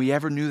than we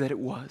ever knew that it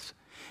was.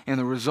 And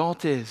the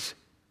result is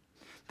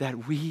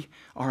that we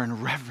are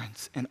in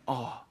reverence and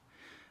awe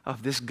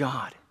of this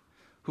God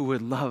who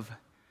would love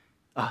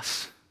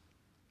us,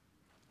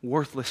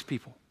 worthless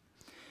people.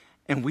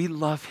 And we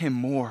love Him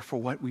more for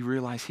what we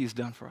realize He's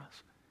done for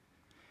us.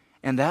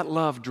 And that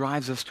love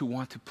drives us to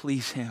want to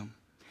please Him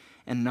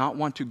and not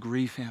want to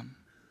grieve Him.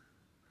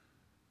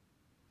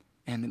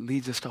 And it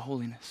leads us to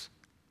holiness.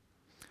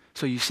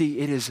 So you see,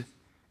 it is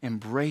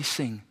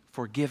embracing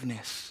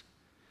forgiveness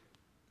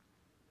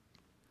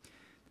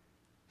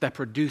that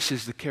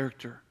produces the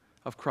character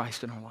of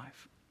Christ in our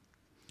life.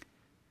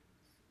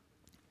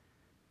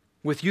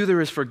 With you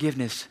there is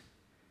forgiveness,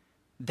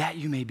 that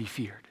you may be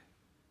feared.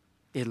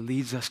 It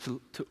leads us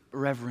to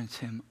reverence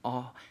Him,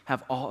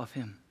 have awe of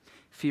Him,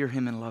 fear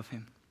Him and love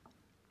Him.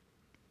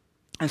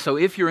 And so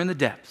if you're in the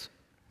depths,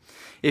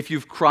 if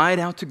you've cried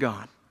out to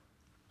God,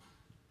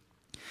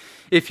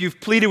 if you've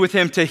pleaded with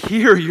Him to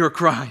hear your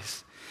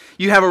cries,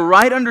 you have a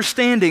right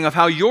understanding of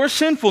how your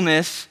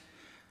sinfulness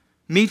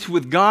meets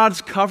with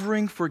God's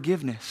covering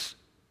forgiveness,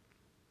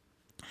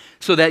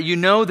 so that you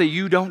know that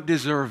you don't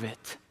deserve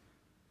it.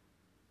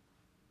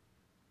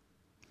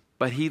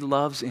 But He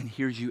loves and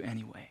hears you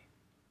anyway.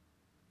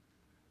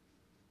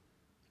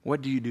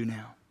 What do you do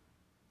now?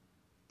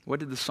 What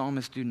did the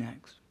psalmist do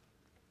next?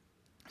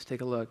 Let's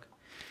take a look.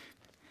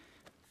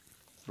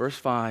 Verse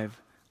 5,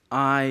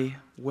 I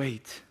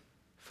wait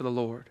for the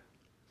Lord.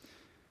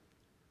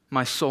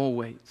 My soul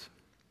waits.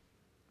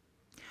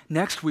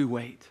 Next we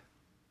wait.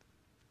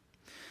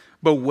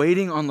 But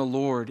waiting on the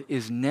Lord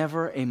is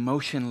never a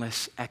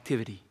motionless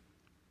activity.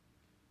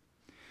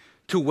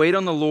 To wait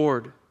on the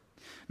Lord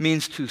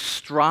means to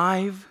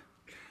strive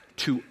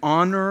to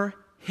honor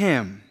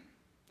Him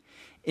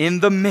in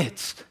the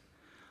midst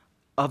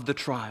of the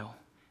trial,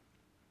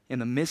 in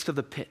the midst of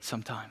the pit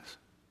sometimes,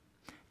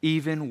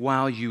 even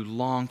while you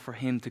long for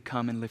Him to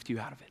come and lift you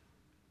out of it.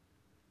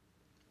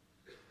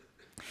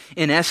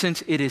 In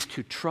essence, it is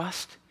to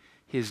trust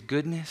His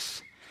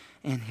goodness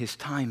and His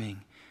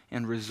timing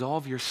and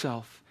resolve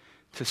yourself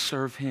to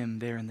serve Him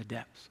there in the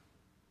depths.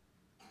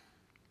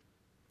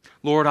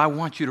 Lord, I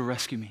want You to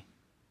rescue me.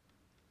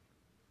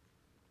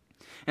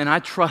 And I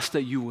trust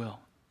that You will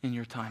in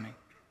Your timing.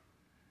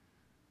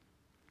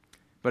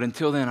 But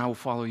until then, I will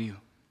follow You.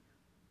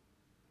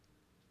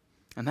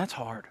 And that's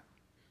hard.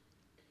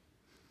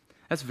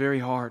 That's very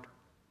hard.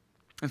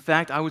 In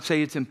fact, I would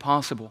say it's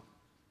impossible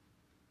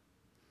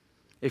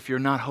if you're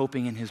not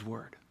hoping in His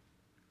Word.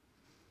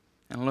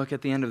 And look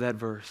at the end of that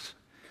verse.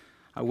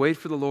 I wait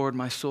for the Lord,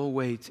 my soul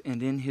waits,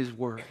 and in His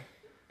Word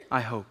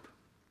I hope.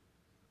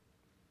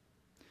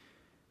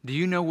 Do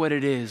you know what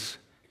it is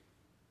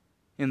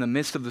in the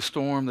midst of the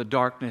storm, the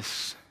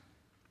darkness,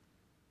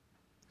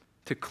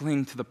 to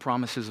cling to the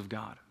promises of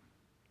God?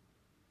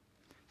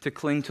 To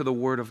cling to the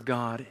Word of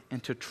God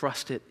and to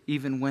trust it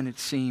even when it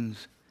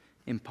seems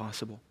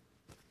impossible?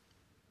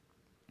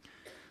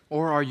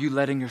 Or are you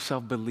letting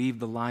yourself believe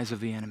the lies of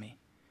the enemy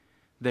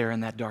there in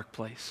that dark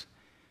place?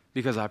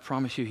 Because I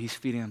promise you, he's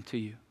feeding them to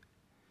you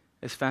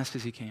as fast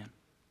as he can.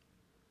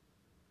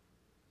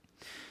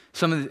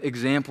 Some of the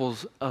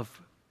examples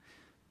of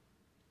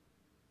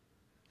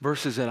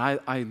verses that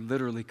I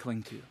literally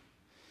cling to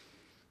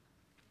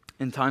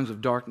in times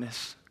of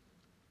darkness.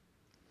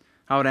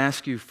 I would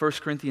ask you, 1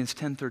 Corinthians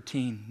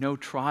 10:13, no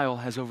trial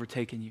has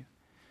overtaken you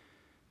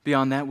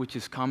beyond that which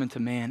is common to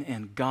man,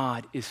 and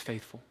God is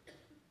faithful.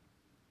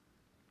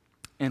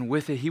 And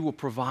with it, he will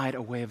provide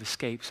a way of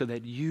escape so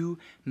that you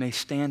may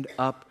stand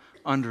up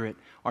under it.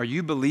 Are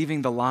you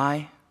believing the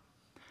lie?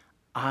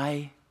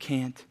 I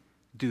can't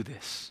do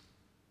this.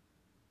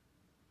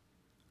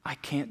 I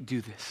can't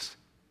do this.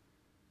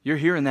 You're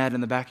hearing that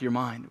in the back of your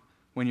mind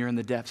when you're in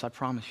the depths, I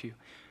promise you.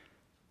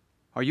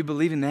 Are you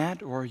believing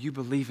that, or are you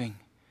believing,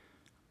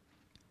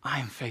 I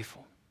am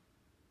faithful?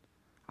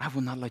 I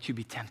will not let you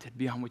be tempted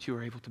beyond what you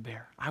are able to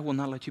bear. I will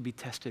not let you be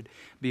tested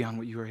beyond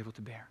what you are able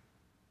to bear.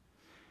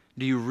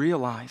 Do you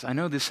realize, I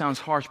know this sounds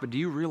harsh, but do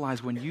you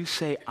realize when you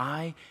say,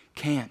 I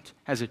can't,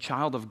 as a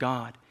child of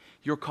God,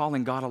 you're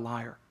calling God a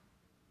liar?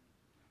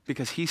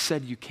 Because he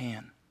said you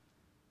can.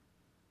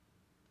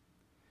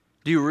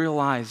 Do you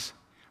realize,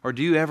 or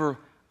do you ever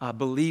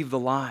believe the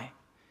lie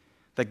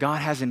that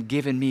God hasn't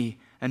given me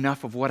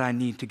enough of what I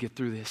need to get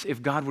through this?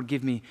 If God would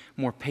give me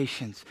more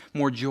patience,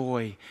 more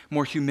joy,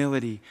 more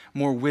humility,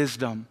 more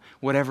wisdom,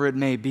 whatever it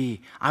may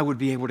be, I would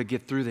be able to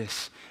get through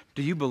this.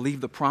 Do you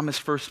believe the promise,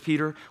 1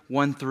 Peter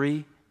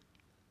 1:3?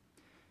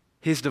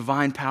 His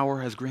divine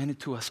power has granted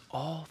to us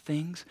all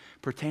things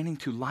pertaining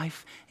to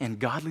life and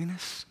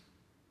godliness.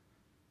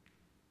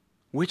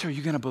 Which are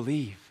you going to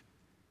believe?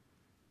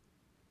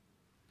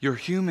 Your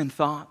human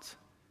thoughts,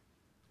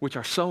 which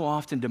are so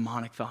often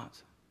demonic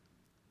thoughts?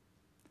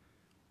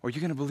 Or are you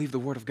going to believe the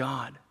Word of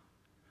God?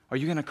 Are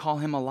you going to call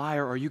him a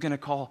liar, or are you going to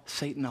call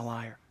Satan a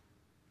liar?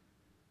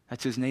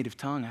 That's his native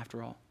tongue,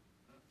 after all.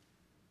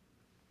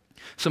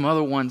 Some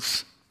other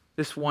ones,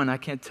 this one I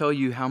can't tell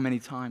you how many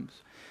times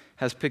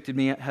has picked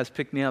me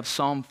up.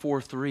 Psalm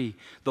 4:3.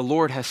 The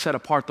Lord has set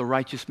apart the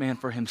righteous man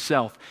for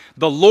himself.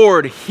 The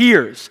Lord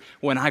hears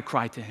when I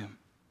cry to him.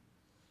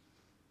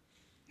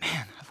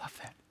 Man, I love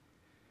that.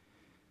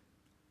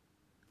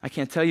 I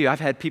can't tell you,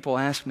 I've had people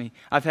ask me,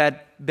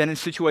 been in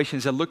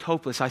situations that looked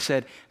hopeless. I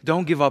said,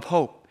 don't give up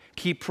hope.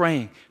 Keep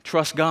praying.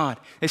 Trust God.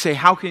 They say,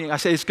 how can you? I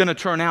say, it's going to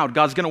turn out.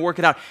 God's going to work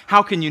it out.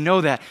 How can you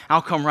know that?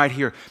 I'll come right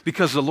here.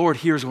 Because the Lord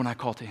hears when I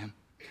call to him.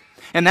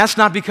 And that's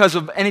not because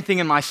of anything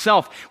in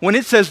myself. When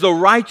it says the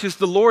righteous,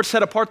 the Lord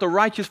set apart the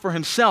righteous for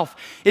himself,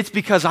 it's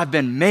because I've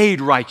been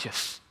made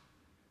righteous.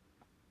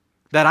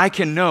 That I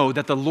can know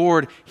that the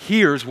Lord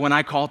hears when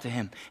I call to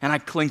him. And I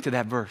cling to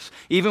that verse.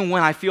 Even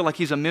when I feel like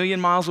he's a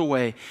million miles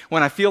away,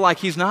 when I feel like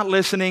he's not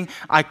listening,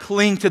 I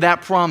cling to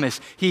that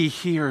promise. He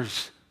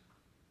hears.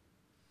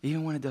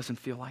 Even when it doesn't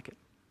feel like it.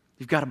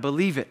 You've got to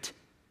believe it.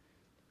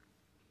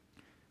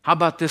 How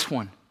about this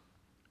one?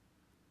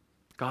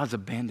 God's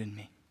abandoned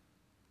me.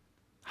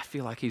 I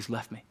feel like he's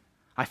left me.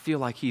 I feel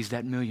like he's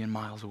that million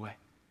miles away.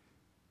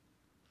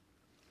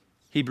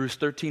 Hebrews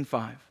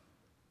 13:5.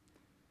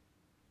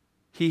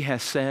 He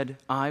has said,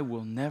 I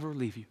will never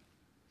leave you,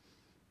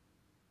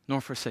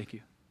 nor forsake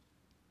you.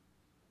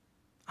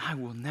 I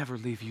will never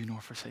leave you nor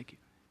forsake you.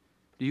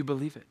 Do you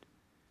believe it?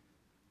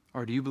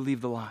 Or do you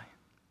believe the lie?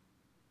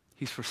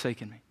 He's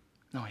forsaken me.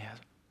 No, he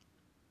hasn't.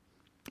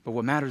 But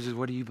what matters is,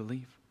 what do you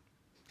believe?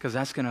 Because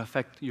that's going to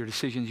affect your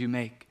decisions you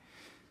make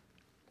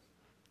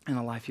and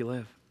the life you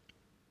live.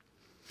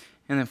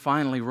 And then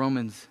finally,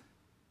 Romans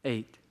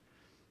 8.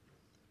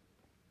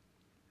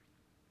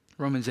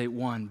 Romans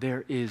 8:1.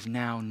 There is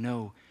now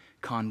no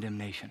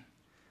condemnation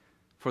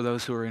for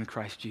those who are in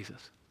Christ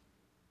Jesus.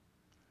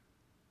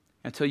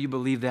 Until you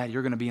believe that,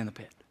 you're going to be in the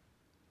pit.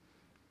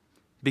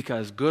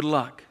 Because good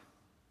luck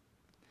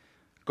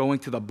going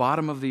to the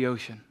bottom of the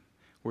ocean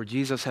where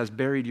Jesus has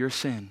buried your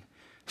sin,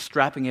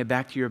 strapping it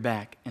back to your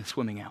back, and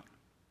swimming out.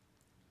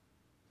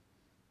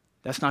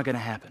 That's not going to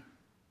happen.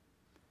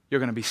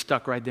 You're going to be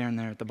stuck right there and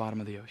there at the bottom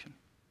of the ocean.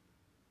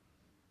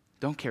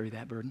 Don't carry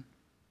that burden.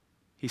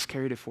 He's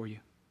carried it for you.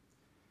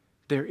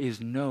 There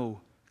is no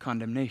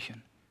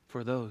condemnation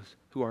for those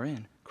who are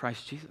in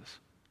Christ Jesus.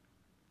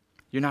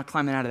 You're not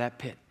climbing out of that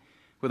pit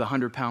with a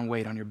 100-pound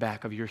weight on your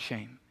back of your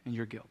shame and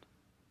your guilt.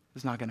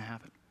 It's not going to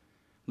happen.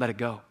 Let it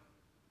go.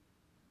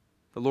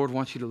 The Lord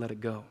wants you to let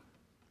it go.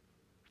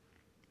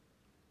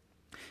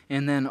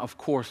 And then, of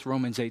course,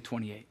 Romans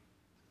 8:28.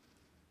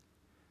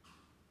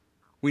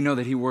 We know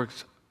that he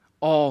works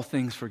all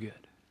things for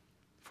good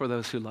for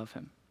those who love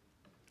him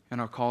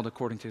and are called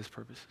according to his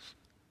purposes.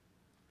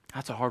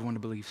 That's a hard one to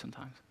believe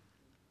sometimes.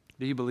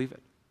 Do you believe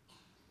it?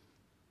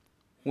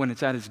 When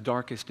it's at its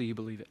darkest, do you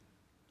believe it?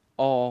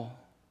 All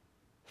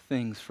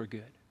things for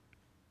good.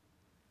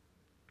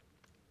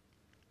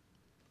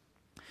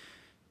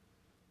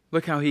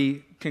 Look how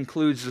he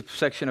concludes the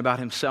section about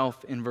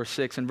himself in verse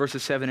 6. In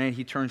verses 7 and 8,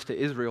 he turns to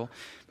Israel,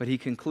 but he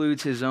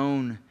concludes his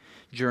own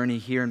journey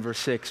here in verse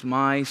 6.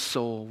 My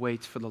soul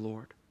waits for the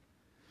Lord,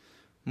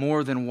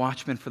 more than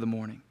watchmen for the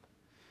morning.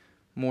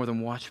 More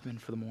than watchmen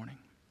for the morning.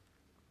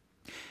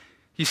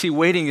 You see,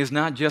 waiting is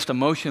not just a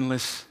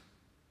motionless,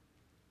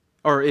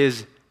 or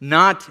is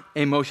not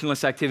a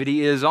motionless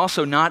activity. It is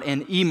also not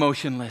an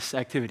emotionless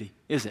activity,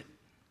 is it?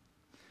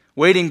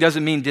 Waiting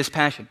doesn't mean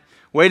dispassion.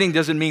 Waiting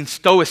doesn't mean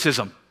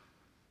stoicism.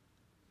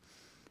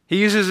 He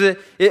uses it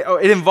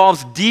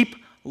involves deep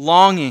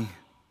longing.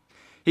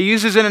 He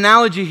uses an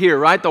analogy here,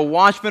 right? The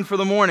watchman for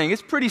the morning.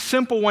 It's a pretty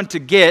simple one to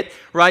get,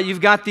 right?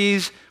 You've got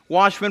these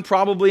watchmen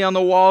probably on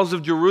the walls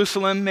of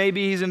Jerusalem,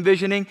 maybe he's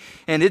envisioning,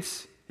 and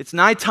it's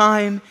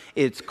nighttime,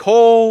 it's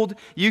cold,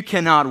 you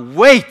cannot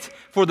wait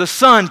for the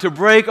sun to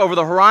break over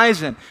the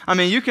horizon. I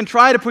mean, you can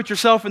try to put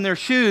yourself in their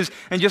shoes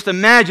and just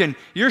imagine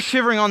you're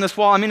shivering on this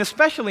wall. I mean,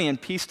 especially in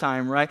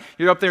peacetime, right?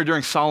 You're up there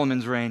during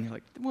Solomon's reign. You're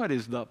like, what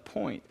is the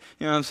point?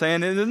 You know what I'm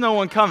saying? There's no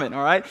one coming,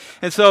 all right?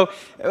 And so,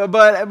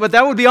 but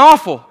that would be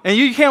awful. And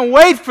you can't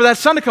wait for that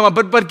sun to come up.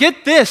 But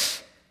get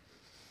this.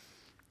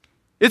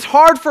 It's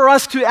hard for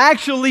us to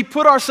actually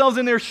put ourselves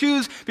in their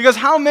shoes, because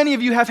how many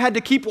of you have had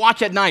to keep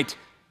watch at night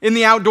in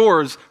the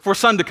outdoors for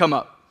sun to come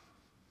up?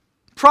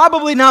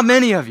 Probably not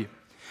many of you.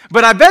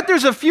 But I bet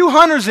there's a few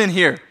hunters in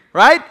here,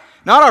 right?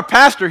 Not our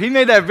pastor. He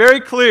made that very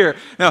clear.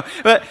 No,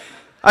 but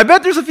I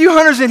bet there's a few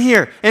hunters in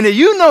here. And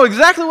you know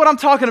exactly what I'm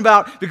talking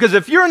about, because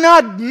if you're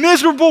not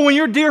miserable when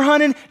you're deer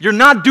hunting, you're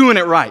not doing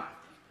it right.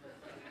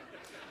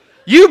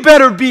 You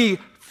better be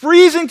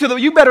freezing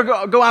you better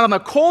go out on the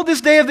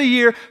coldest day of the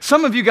year.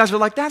 Some of you guys are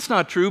like, that's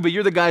not true, but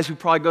you're the guys who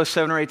probably go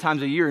 7 or 8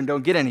 times a year and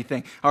don't get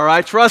anything. All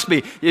right, trust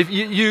me. If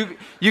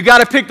you got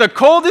to pick the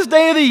coldest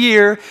day of the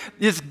year.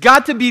 It's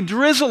got to be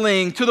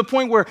drizzling to the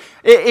point where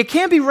it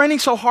can't be raining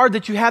so hard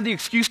that you have the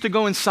excuse to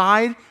go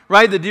inside,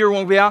 right? The deer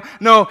won't be out.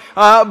 No,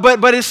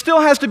 but it still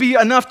has to be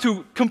enough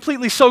to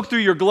completely soak through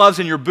your gloves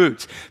and your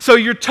boots. So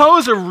your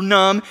toes are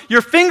numb,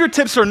 your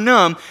fingertips are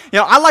numb.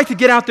 I like to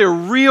get out there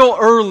real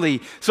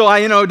early. So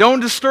I, don't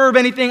disturb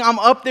anything. I'm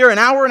up there an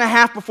hour and a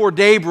half before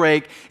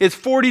daybreak. It's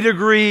 40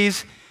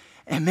 degrees.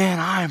 And man,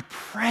 I am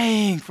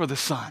praying for the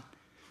sun.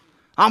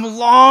 I'm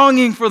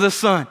longing for the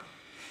sun.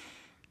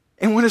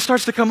 And when it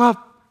starts to come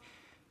up,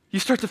 you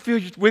start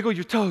to wiggle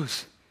your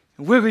toes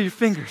and wiggle your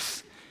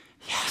fingers.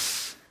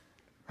 Yes,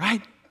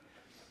 right?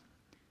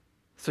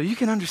 So you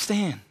can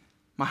understand.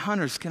 My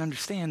hunters can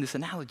understand this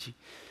analogy.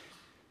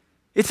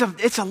 It's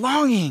a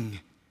longing.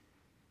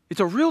 It's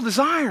a real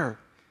desire.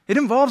 It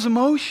involves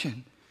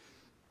emotion.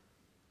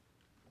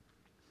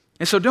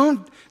 And so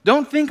don't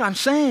think I'm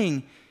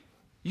saying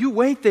you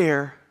wait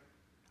there.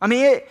 I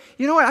mean,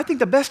 you know what? I think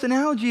the best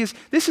analogy is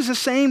this is the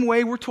same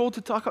way we're told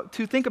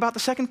to think about the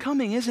second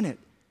coming, isn't it?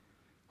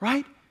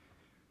 Right?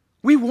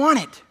 We want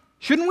it,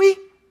 shouldn't we?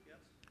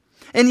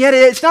 And yet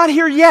it's not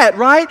here yet,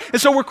 right?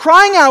 And so we're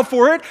crying out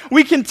for it.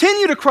 We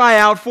continue to cry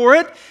out for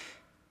it.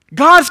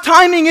 God's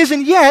timing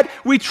isn't yet.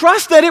 We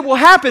trust that it will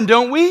happen,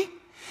 don't we?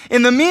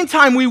 In the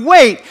meantime, we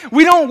wait.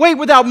 We don't wait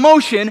without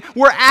motion.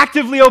 We're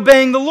actively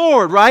obeying the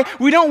Lord, right?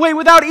 We don't wait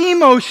without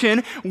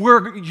emotion.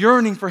 We're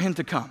yearning for Him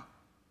to come.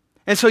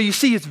 And so you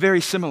see, it's very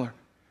similar,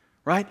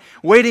 right?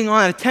 Waiting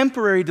on a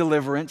temporary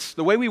deliverance,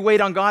 the way we wait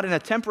on God in a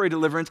temporary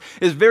deliverance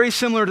is very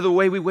similar to the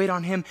way we wait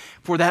on Him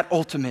for that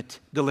ultimate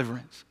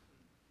deliverance.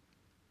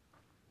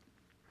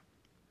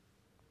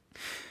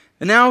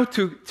 And now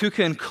to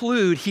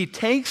conclude, he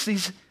takes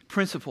these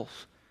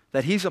principles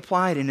that he's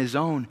applied in his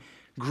own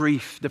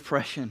grief,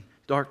 depression,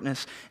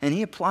 darkness, and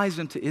he applies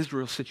them to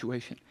Israel's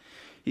situation.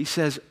 He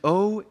says,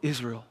 "O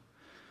Israel,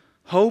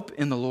 hope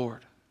in the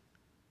Lord.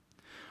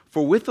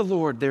 For with the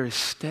Lord there is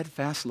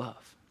steadfast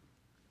love,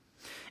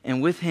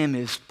 and with Him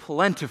is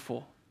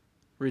plentiful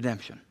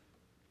redemption.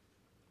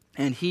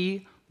 And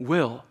He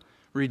will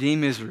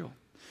redeem Israel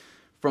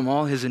from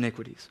all his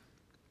iniquities."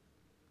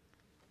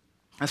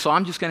 And so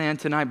I'm just going to end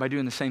tonight by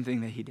doing the same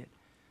thing that he did.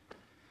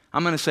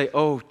 I'm going to say,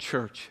 "Oh,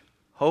 church,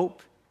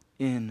 hope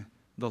in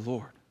the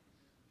Lord.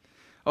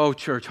 Oh,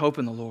 church, hope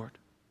in the Lord.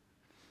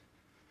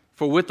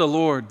 For with the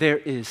Lord there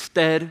is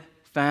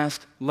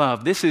steadfast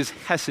love." This is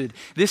Hesed.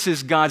 This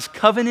is God's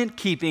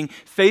covenant-keeping,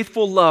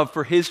 faithful love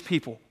for His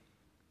people.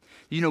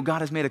 You know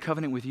God has made a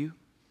covenant with you?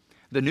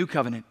 The new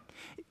covenant,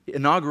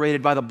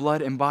 inaugurated by the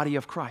blood and body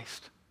of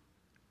Christ.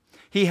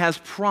 He has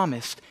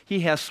promised,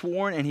 He has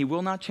sworn, and He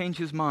will not change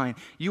His mind.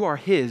 You are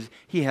His.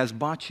 He has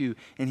bought you,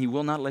 and He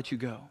will not let you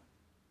go.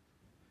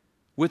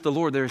 With the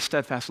Lord there is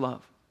steadfast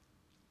love.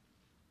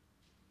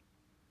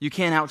 You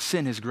can't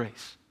out-sin His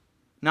grace.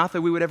 Not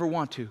that we would ever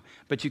want to,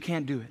 but you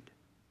can't do it.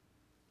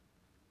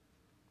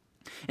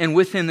 And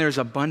with Him there's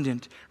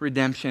abundant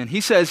redemption.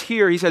 He says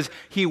here,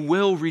 He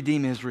will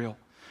redeem Israel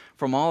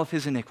from all of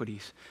his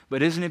iniquities.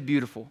 But isn't it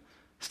beautiful,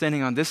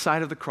 standing on this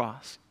side of the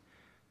cross,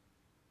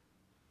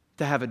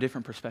 to have a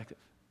different perspective?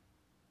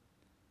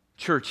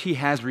 Church, He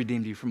has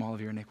redeemed you from all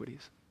of your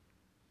iniquities.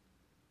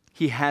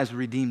 He has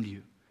redeemed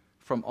you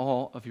from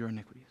all of your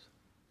iniquities.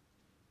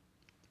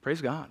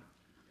 Praise God.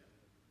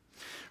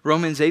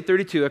 Romans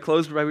 8:32, I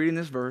closed by reading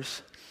this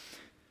verse.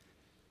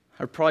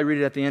 I'll probably read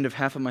it at the end of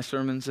half of my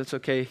sermons. That's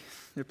okay.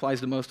 It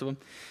applies to most of them.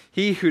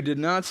 "He who did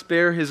not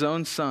spare His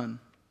own Son,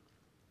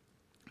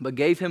 but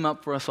gave Him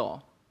up for us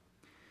all,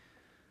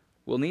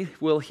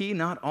 will He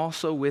not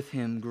also with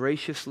Him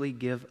graciously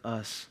give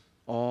us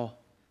all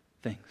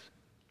things?"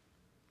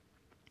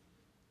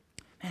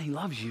 Man, He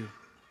loves you.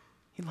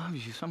 He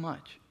loves you so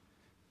much.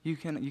 You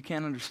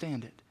can't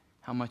understand it,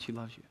 how much He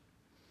loves you.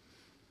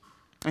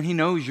 And He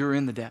knows you're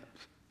in the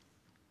depths.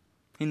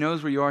 He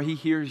knows where you are. He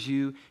hears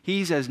you.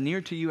 He's as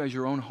near to you as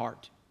your own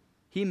heart.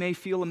 He may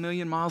feel a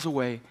million miles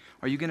away.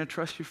 Are you going to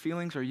trust your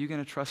feelings, or are you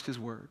going to trust His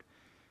word?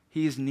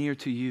 He is near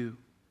to you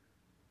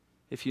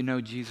if you know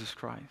Jesus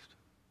Christ.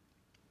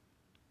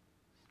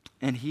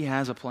 And He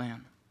has a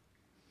plan.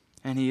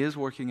 And He is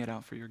working it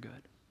out for your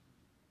good.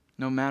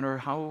 No matter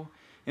how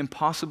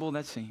impossible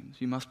that seems,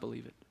 you must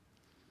believe it.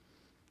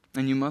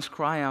 And you must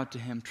cry out to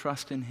Him,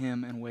 trust in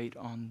Him, and wait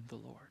on the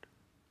Lord.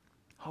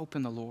 Hope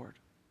in the Lord.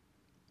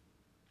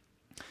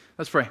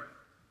 Let's pray.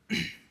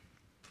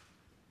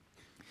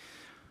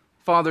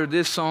 Father,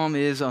 this psalm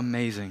is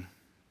amazing.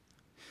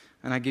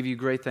 And I give you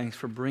great thanks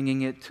for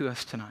bringing it to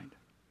us tonight.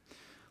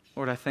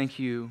 Lord, I thank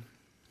you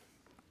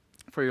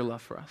for your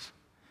love for us.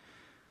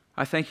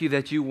 I thank you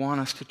that you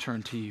want us to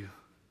turn to you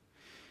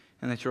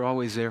and that you're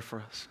always there for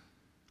us.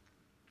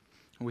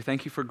 And we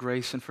thank you for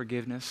grace and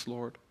forgiveness,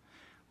 Lord.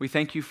 We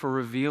thank you for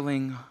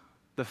revealing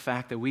the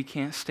fact that we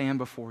can't stand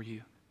before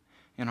you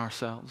in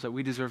ourselves, that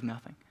we deserve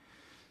nothing,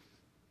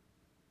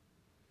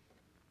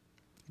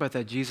 but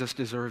that Jesus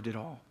deserved it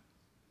all,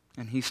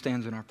 and He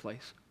stands in our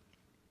place.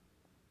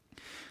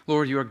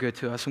 Lord, you are good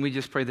to us, and we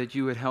just pray that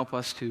you would help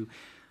us to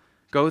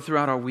go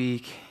throughout our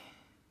week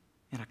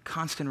in a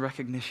constant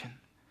recognition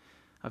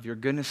of your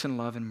goodness and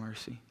love and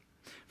mercy.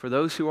 For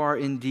those who are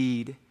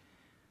indeed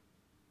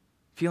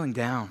feeling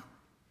down,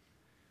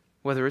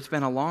 whether it's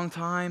been a long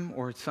time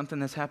or it's something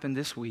that's happened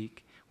this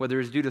week, whether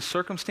it's due to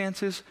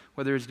circumstances,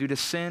 whether it's due to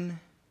sin.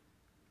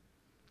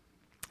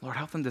 Lord,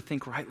 help them to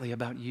think rightly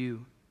about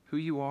you, who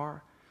you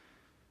are,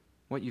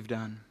 what you've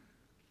done,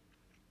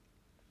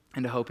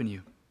 and to hope in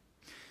you.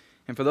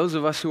 And for those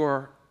of us who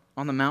are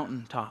on the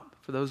mountaintop,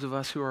 for those of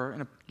us who are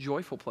in a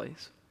joyful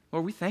place,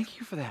 Lord, we thank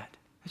you for that.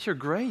 That's your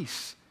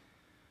grace.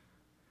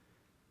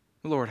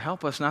 Lord,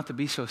 help us not to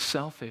be so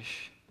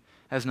selfish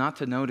as not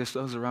to notice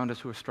those around us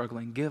who are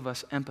struggling. Give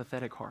us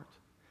empathetic hearts.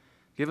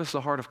 Give us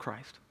the heart of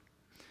Christ,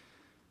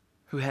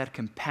 who had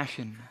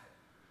compassion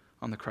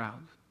on the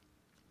crowd.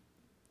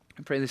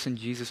 I pray this in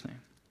Jesus' name.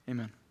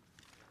 Amen.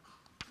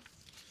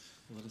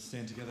 Let us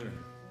stand together.